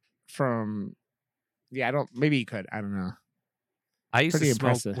lit from, maybe you could. I don't know. I used Pretty to smoke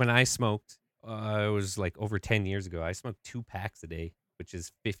impressive. when I smoked. It was like over 10 years ago. I smoked 2 packs a day, which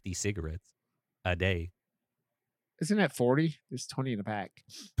is 50 cigarettes a day. Isn't that 40? There's 20 in a pack.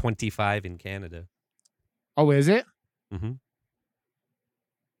 25 in Canada. Oh, is it? Mm-hmm.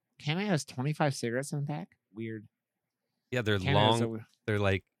 Canada has 25 cigarettes in a pack? Weird. Yeah, they're Canada's long. They're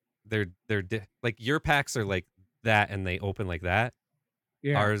like like your packs are like that, and they open like that.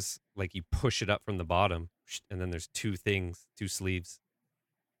 Yeah. Ours, like you push it up from the bottom, and then there's 2 sleeves.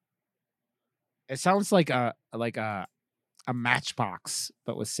 It sounds like a matchbox,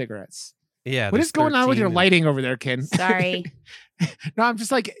 but with cigarettes. Yeah. What is going on with your and- lighting over there, Ken? Sorry. No, I'm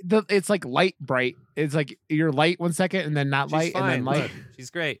just like it's like light bright. It's like you're light 1 second and then not She's light fine. and then light. Look, she's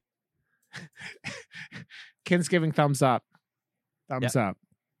great. Ken's giving thumbs up. Thumbs up.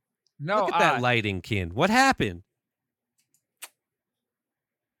 No, Look at that lighting, Ken. What happened?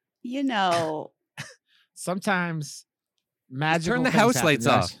 You know, sometimes magical. Turn the things house happen, lights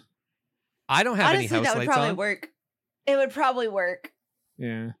Josh. off. I don't have honestly, any house that would lights probably on. work. It would probably work.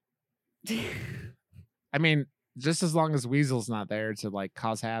 Yeah. I mean, just as long as Weasel's not there to like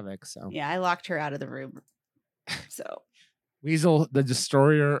cause havoc. So Yeah, I locked her out of the room. So Weasel, the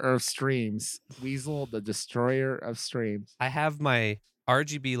destroyer of streams. Weasel, the destroyer of streams. I have my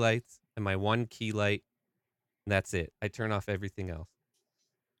RGB lights and my 1 key light. And that's it. I turn off everything else.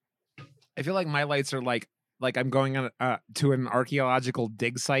 I feel like my lights are like I'm going on to an archaeological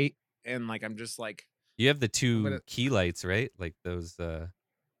dig site, and like I'm just like You have the 2 gonna- key lights, right? Like those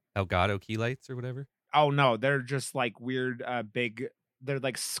Elgato key lights or whatever. oh no, they're just like weird big. They're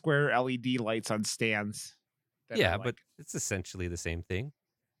like square LED lights on stands. that Yeah, are, like- but it's essentially the same thing.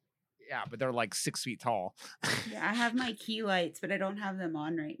 yeah, but they're like 6 feet tall. yeah, I have my key lights, but I don't have them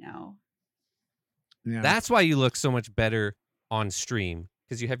on right now. Yeah, That's why you look so much better on stream,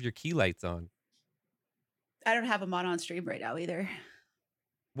 because you have your key lights on. I don't have them on stream right now either.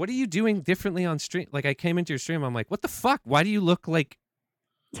 What are you doing differently on stream? Like, I came into your stream, I'm like, what the fuck? Why do you look like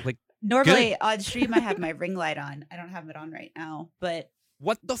Normally on stream I have my ring light on. I don't have it on right now, but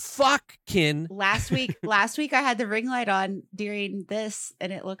what the fuck, Kin? last week I had the ring light on during this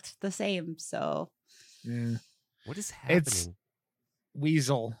and it looked the same. So yeah. What is happening? It's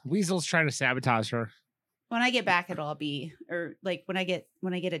Weasel. Weasel's trying to sabotage her. when I get back it'll all be, or like when I get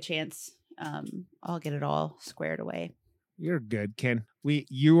a chance, I'll get it all squared away. You're good, Ken.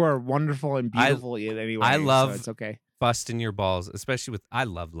 You are wonderful and beautiful in any way. I love- so it's okay. Busting your balls, especially with, I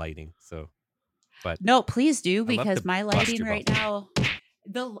love lighting. So, No, please do, love because to my bust lighting your right now,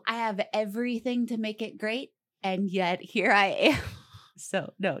 I have everything to make it great, and yet here I am.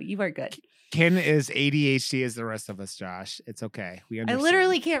 So no, you are good. Ken is ADHD as the rest of us, Josh. It's okay. We I understand.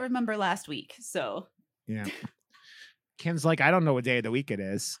 literally can't remember last week. So Yeah. Ken's like, I don't know what day of the week it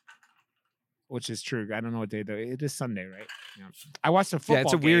is, which is true. I don't know what day it is. Sunday, right? Yeah. I watched a football. yeah,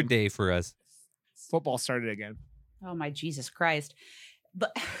 it's a weird game. day for us. Football started again. oh my Jesus Christ.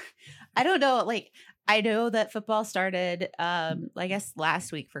 But I don't know, like I know that football started I guess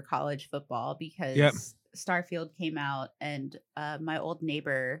last week for college football because Yep. Starfield came out, and my old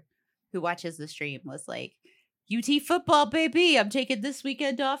neighbor who watches the stream was like, UT football, baby. I'm taking this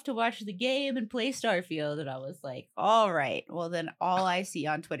weekend off to watch the game and play Starfield. And I was like, all right. Well, then all I see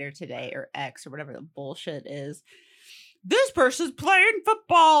on Twitter today, or X, or whatever the bullshit is, this person's playing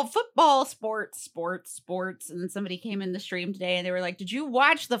football, sports. And then somebody came in the stream today and they were like, did you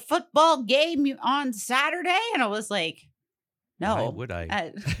watch the football game on Saturday? And I was like, no. Why would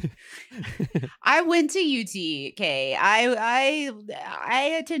I? I went to UTK.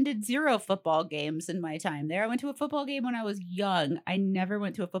 I attended 0 football games in my time there. I went to a football game when I was young. I never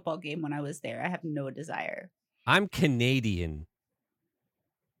went to a football game when I was there. I have no desire. I'm Canadian.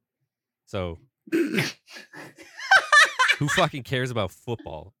 So, who fucking cares about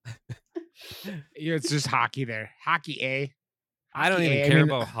football? Yeah, it's just hockey there. Hockey, eh? I don't Hockey, even eh? care I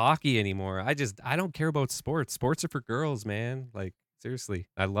mean, about hockey anymore. I don't care about sports. Sports are for girls, man. Like, seriously.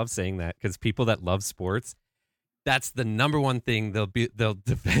 I love saying that because people that love sports, that's the number one thing they'll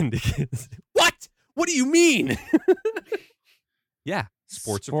defend against. What? What do you mean? Yeah,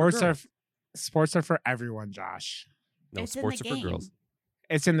 sports are for girls. Sports are for everyone, Josh. No, It's in sports the are for game. girls.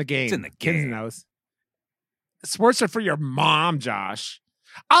 It's in the game. It's in the Kids game. knows. Sports are for your mom, Josh.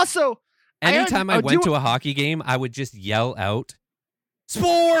 Also, Anytime I I went do- to a hockey game, I would just yell out,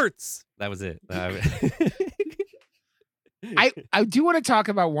 "Sports!" That was it. I do want to talk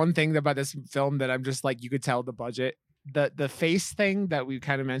about one thing about this film that I'm just like, you could tell the budget. the face thing that we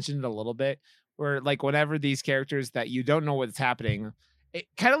kind of mentioned a little bit, where like whenever these characters that you don't know what's happening, it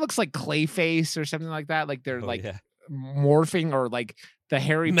kind of looks like Clayface or something like that. Like they're like morphing, or like the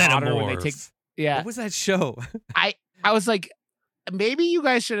Harry Potter when they take. Yeah, what was that show? I was like, maybe you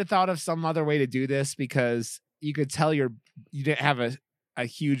guys should have thought of some other way to do this, because you could tell you didn't have a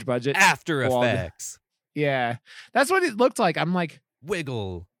huge budget. After Effects. Yeah, that's what it looked like. I'm like,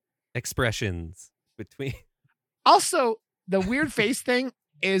 wiggle expressions between. Also, the weird face thing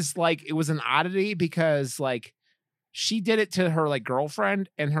is like, it was an oddity because like she did it to her like girlfriend,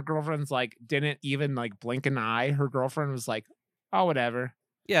 and her girlfriend's like didn't even like blink an eye. Her girlfriend was like, oh, whatever.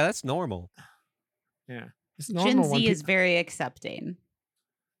 Yeah, that's normal. Yeah, it's normal. Gen Z is very accepting.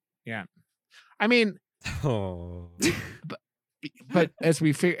 Yeah, I mean, but as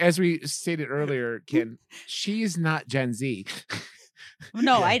we stated earlier, Ken, she's not Gen Z.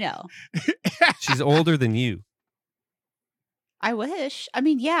 No, I know. She's older than you. I wish. I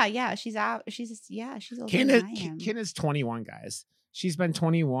mean, yeah. She's out. She's older Ken than I am. Ken is 21, guys. She's been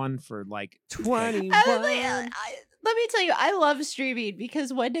 21 for like 21. Let me tell you, I love streaming,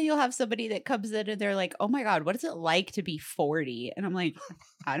 because one day you'll have somebody that comes in and they're like, oh my God, what is it like to be 40? And I'm like,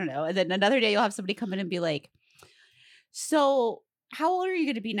 I don't know. And then another day you'll have somebody come in and be like, so how old are you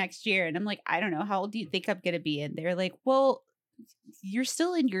going to be next year? And I'm like, I don't know. How old do you think I'm going to be? And they're like, well, you're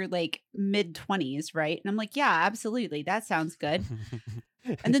still in your like mid 20s, right? And I'm like, yeah, absolutely. That sounds good.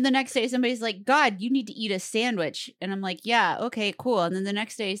 And then the next day somebody's like, God, you need to eat a sandwich. And I'm like, yeah, okay, cool. And then the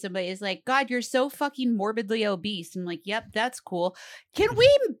next day somebody is like, God, you're so fucking morbidly obese. And I'm like, yep, that's cool. Can we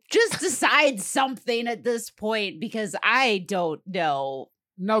just decide something at this point? Because I don't know.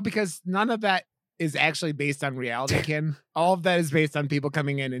 No, because none of that is actually based on reality, Ken. All of that is based on people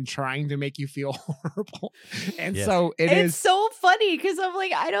coming in and trying to make you feel horrible. And so it's so funny, because I'm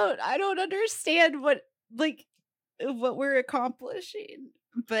like, I don't understand what we're accomplishing.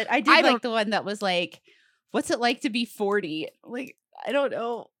 But I did like the one that was like, what's it like to be 40? Like, I don't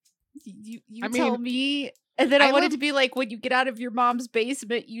know. You tell me. And then I wanted to be like, when you get out of your mom's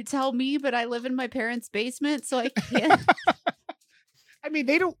basement, you tell me, but I live in my parents' basement, so I can't. I mean,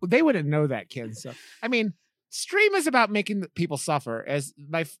 they wouldn't know that, Ken. So, I mean, stream is about making people suffer. As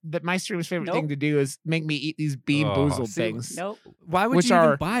my stream's favorite thing to do is make me eat these Bean Boozled things. Nope. Why would you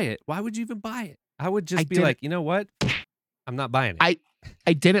even buy it? Why would you even buy it? I would just be like, you know what? I'm not buying it.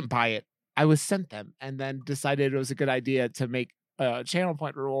 I didn't buy it. I was sent them, and then decided it was a good idea to make a channel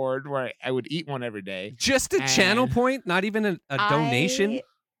point reward where I would eat one every day. Just a channel point? Not even a donation?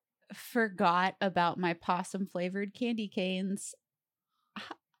 I forgot about my possum flavored candy canes.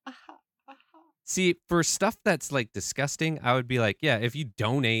 See, for stuff that's like disgusting, I would be like, yeah, if you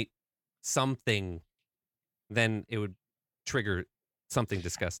donate something, then it would trigger something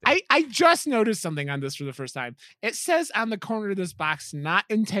disgusting. I just noticed something on this for the first time. It says on the corner of this box, not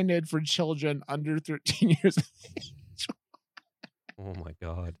intended for children under 13 years of age. Oh my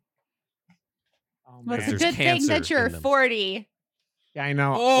God. Well, it's a good thing that you're 40. Yeah, I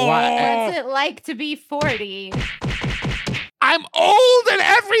know. Oh. What's it like to be 40? I'm old and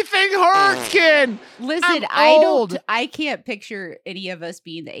everything hurts, Ken. Listen, I can't picture any of us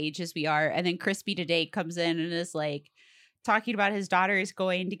being the ages we are. And then Crispy today comes in and is like talking about his daughter is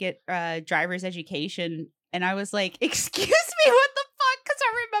going to get driver's education. And I was like, excuse me, what the fuck? Because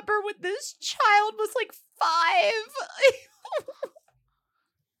I remember when this child was like 5.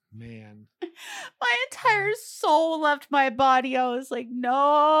 Man. My entire soul left my body. I was like,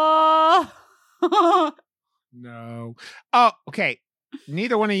 no. No. Oh, okay.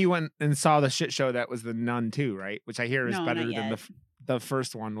 Neither one of you went and saw the shit show that was The Nun 2, right? Which I hear is better than the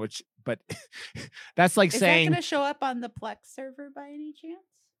first one, but that's like saying... Is that going to show up on the Plex server by any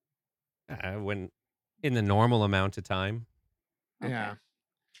chance? When in the normal amount of time. Okay. Yeah.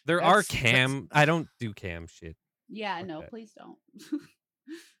 There are cam... I don't do cam shit. Yeah, no, please don't.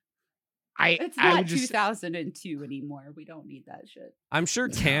 It's not 2002 anymore. We don't need that shit. I'm sure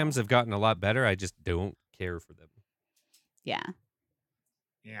cams have gotten a lot better. I just don't care for them. Yeah.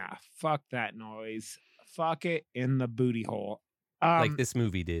 Yeah. Fuck that noise. Fuck it in the booty hole. Like this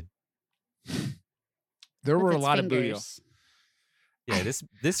movie did. There were a lot of booty holes. Yeah,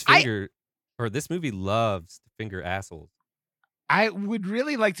 this finger or this movie loves to finger assholes. I would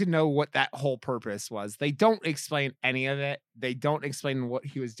really like to know what that whole purpose was. They don't explain any of it. They don't explain what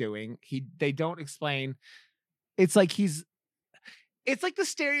he was doing. They don't explain. It's like it's like the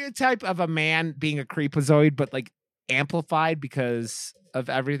stereotype of a man being a creepazoid, but like amplified because of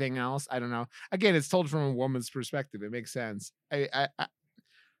everything else. I don't know. Again, it's told from a woman's perspective. It makes sense. I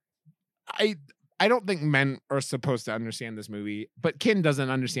don't think men are supposed to understand this movie, but Ken doesn't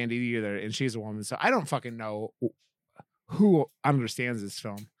understand it either, and she's a woman, so I don't fucking know who understands this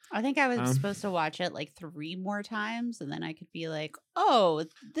film. I think I was supposed to watch it like 3 more times, and then I could be like, "Oh,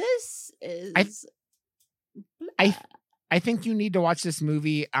 this is." I think you need to watch this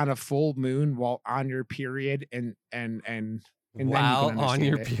movie on a full moon while on your period, and while on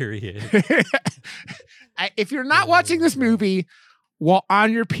your period. If you're not watching this movie while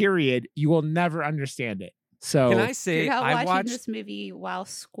on your period, you will never understand it. So can I say you're not I watching watched this movie while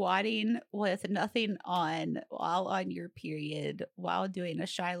squatting with nothing on, while on your period, while doing a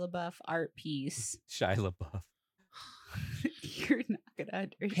Shia LaBeouf art piece. Shia LaBeouf. You're not gonna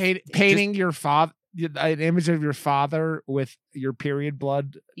understand. painting your father, an image of your father with your period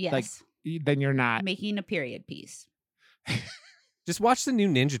blood. Yes. Like, then you're not making a period piece. Just watch the new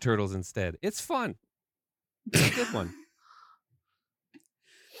Ninja Turtles instead. It's fun. It's a good one.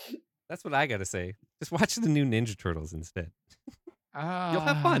 That's what I gotta say. Just watch the new Ninja Turtles instead. You'll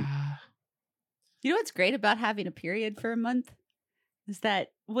have fun. You know what's great about having a period for a month? Is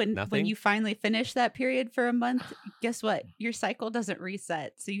that when you finally finish that period for a month, guess what? Your cycle doesn't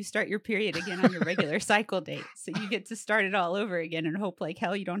reset. So you start your period again on your regular cycle date. So you get to start it all over again and hope like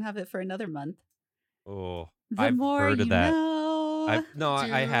hell you don't have it for another month. Oh, I've heard of that.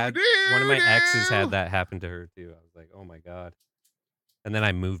 I had one of my exes had that happen to her too. I was like, oh my God. And then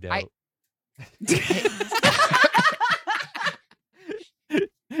I moved out.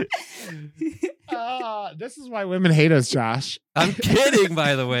 This is why women hate us, Josh. I'm kidding,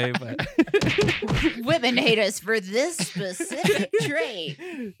 by the way. But women hate us for this specific trait.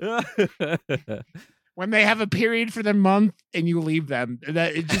 When they have a period for the month and you leave them,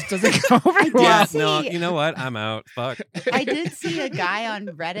 that it just doesn't go over well. Yeah, no, you know what? I'm out. Fuck. I did see a guy on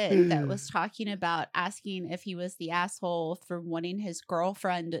Reddit that was talking about asking if he was the asshole for wanting his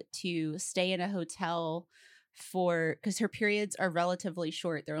girlfriend to stay in a hotel because her periods are relatively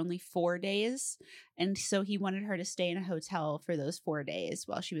short. They're only 4 days. And so he wanted her to stay in a hotel for those 4 days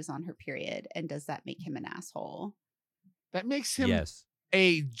while she was on her period. And does that make him an asshole? That makes him yes.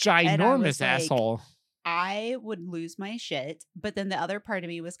 a ginormous asshole. I would lose my shit. But then the other part of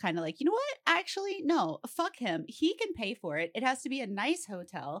me was kind of like, you know what? Actually, no, fuck him. He can pay for it. It has to be a nice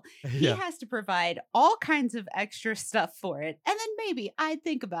hotel. He has to provide all kinds of extra stuff for it. And then maybe I'd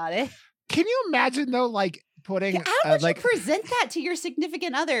think about it. Can you imagine though, like putting how would you present that to your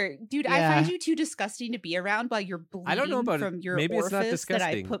significant other? Dude, I find you too disgusting to be around while you're bleeding I don't know about from your maybe orifice it's not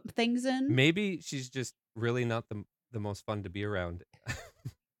disgusting. that I put things in. Maybe she's just really not the most fun to be around.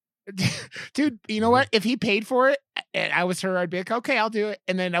 Dude, you know what? If he paid for it and I was her, I'd be like, okay, I'll do it.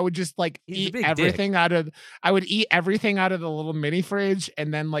 And then I would just like eat everything out of the little mini fridge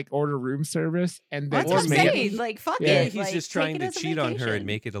and then like order room service. And then that's what I'm saying. Like, fuck it. He's like, just trying to cheat on her and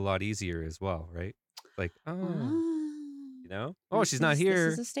make it a lot easier as well, right? Like, you know? Oh, she's not here.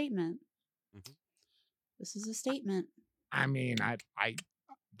 This is a statement. Mm-hmm. This is a statement. I mean, I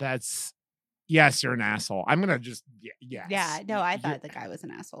that's yes, you're an asshole. I'm gonna just yes. Yeah, no, I thought the guy was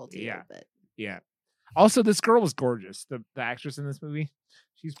an asshole too. Yeah, but yeah. Also, this girl was gorgeous. The actress in this movie,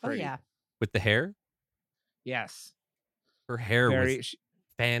 she's pretty. Oh yeah, with the hair. Yes, her hair was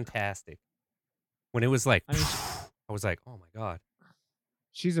fantastic. When it was like, I was like, oh my God.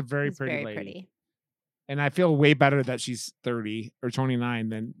 She's a very pretty lady. And I feel way better that she's 30 or 29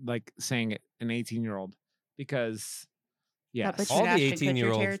 than like saying it an 18-year-old because. Yes. All the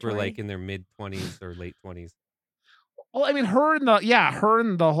 18-year-olds were like in their mid-20s or late 20s. Well, I mean, her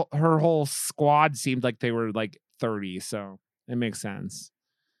and her whole squad seemed like they were like 30, so it makes sense.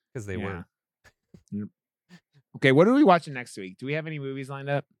 Because they were. Okay, what are we watching next week? Do we have any movies lined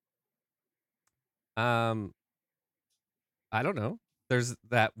up? I don't know. There's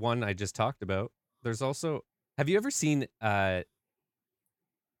that one I just talked about. There's also, have you ever seen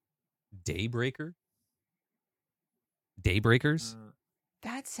Daybreakers?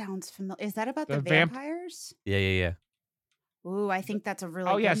 That sounds familiar. Is that about the vampires? Yeah. Ooh, I think that's a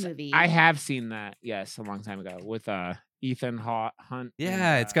really good movie. I have seen that. Yes, a long time ago with Ethan Hunt.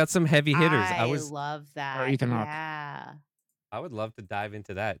 Yeah, it's got some heavy hitters. I love that. Or Ethan Hawke. Yeah. I would love to dive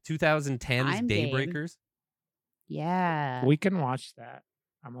into that. 2010's Daybreakers. Yeah. We can watch that.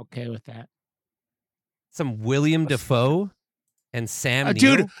 I'm okay with that. Some William Dafoe and Sam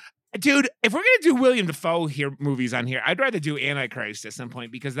Neill. Dude, if we're gonna do William Dafoe movies on here, I'd rather do Antichrist at some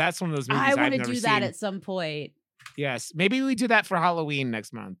point because that's one of those movies I want to do that at some point. Yes, maybe we do that for Halloween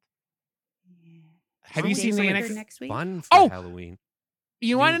next month. Have you seen the Antichrist next week? Fun for Halloween.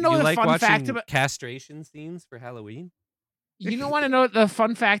 You want to know the fun fact about castration scenes for Halloween? You want to know the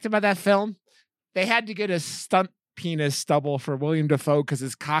fun fact about that film? They had to get a stunt penis stubble for William Dafoe because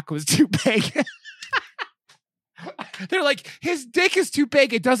his cock was too big. They're like, his dick is too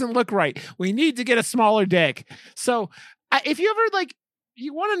big. It doesn't look right. We need to get a smaller dick. So If you ever like,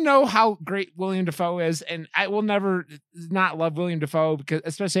 you want to know how great William Dafoe is, and I will never not love William Dafoe because,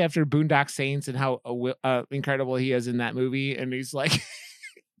 especially after Boondock Saints and how incredible he is in that movie, and he's like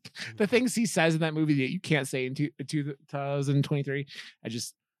the things he says in that movie that you can't say in 2023.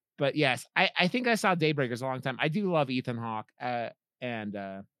 But yes, I think I saw Daybreakers a long time. I do love Ethan Hawke, and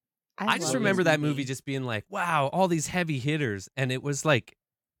I just remember that movie just being like, wow, all these heavy hitters, and it was like,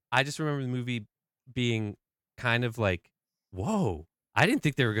 I just remember the movie being kind of like, whoa. I didn't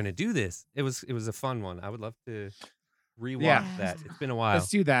think they were going to do this. It was a fun one. I would love to rewatch that. It's been a while. Let's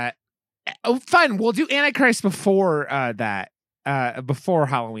do that. Oh, fun. We'll do Antichrist before before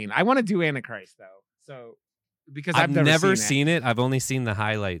Halloween. I want to do Antichrist though. So because I've never seen it. I've only seen the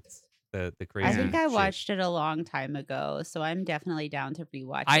highlights. The crazy. I think I watched it a long time ago, so I'm definitely down to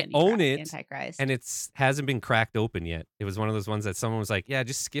rewatch. I own it, Antichrist, and hasn't been cracked open yet. It was one of those ones that someone was like, "Yeah,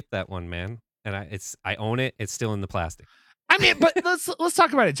 just skip that one, man." And I own it. It's still in the plastic. I mean, but let's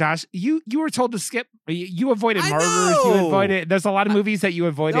talk about it, Josh. You were told to skip. You avoided murders. You avoided. There's a lot of movies that you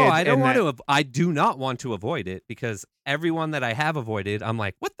avoided. No, I don't want to. I do not want to avoid it because everyone that I have avoided, I'm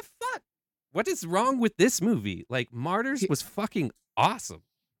like, what the fuck? What is wrong with this movie? Like, Martyrs was fucking awesome.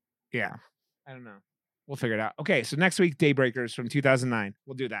 Yeah, I don't know. We'll figure it out. Okay, so next week, Daybreakers from 2009.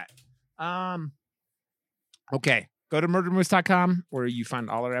 We'll do that. Okay, go to murdermoose.com where you find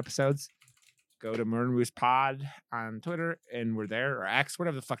all our episodes. Go to Murder Moose Pod on Twitter, and we're there, or X,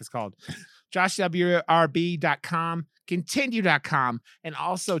 whatever the fuck it's called. JoshWRB.com, continue.com, and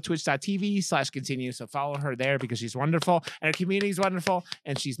also twitch.tv/continue. So follow her there because she's wonderful, and her community is wonderful,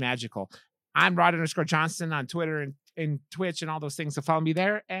 and she's magical. I'm Rod_Johnson on Twitter and Twitch and all those things. So follow me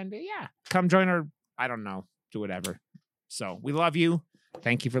there, and yeah, come join her. I don't know, do whatever. So we love you.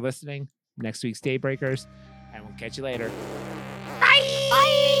 Thank you for listening. Next week's Daybreakers, and we'll catch you later. Bye.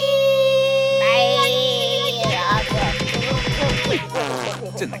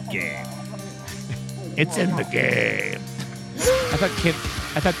 It's in the game. It's in the game. I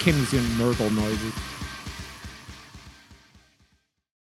thought Kim was doing Nurgle noises.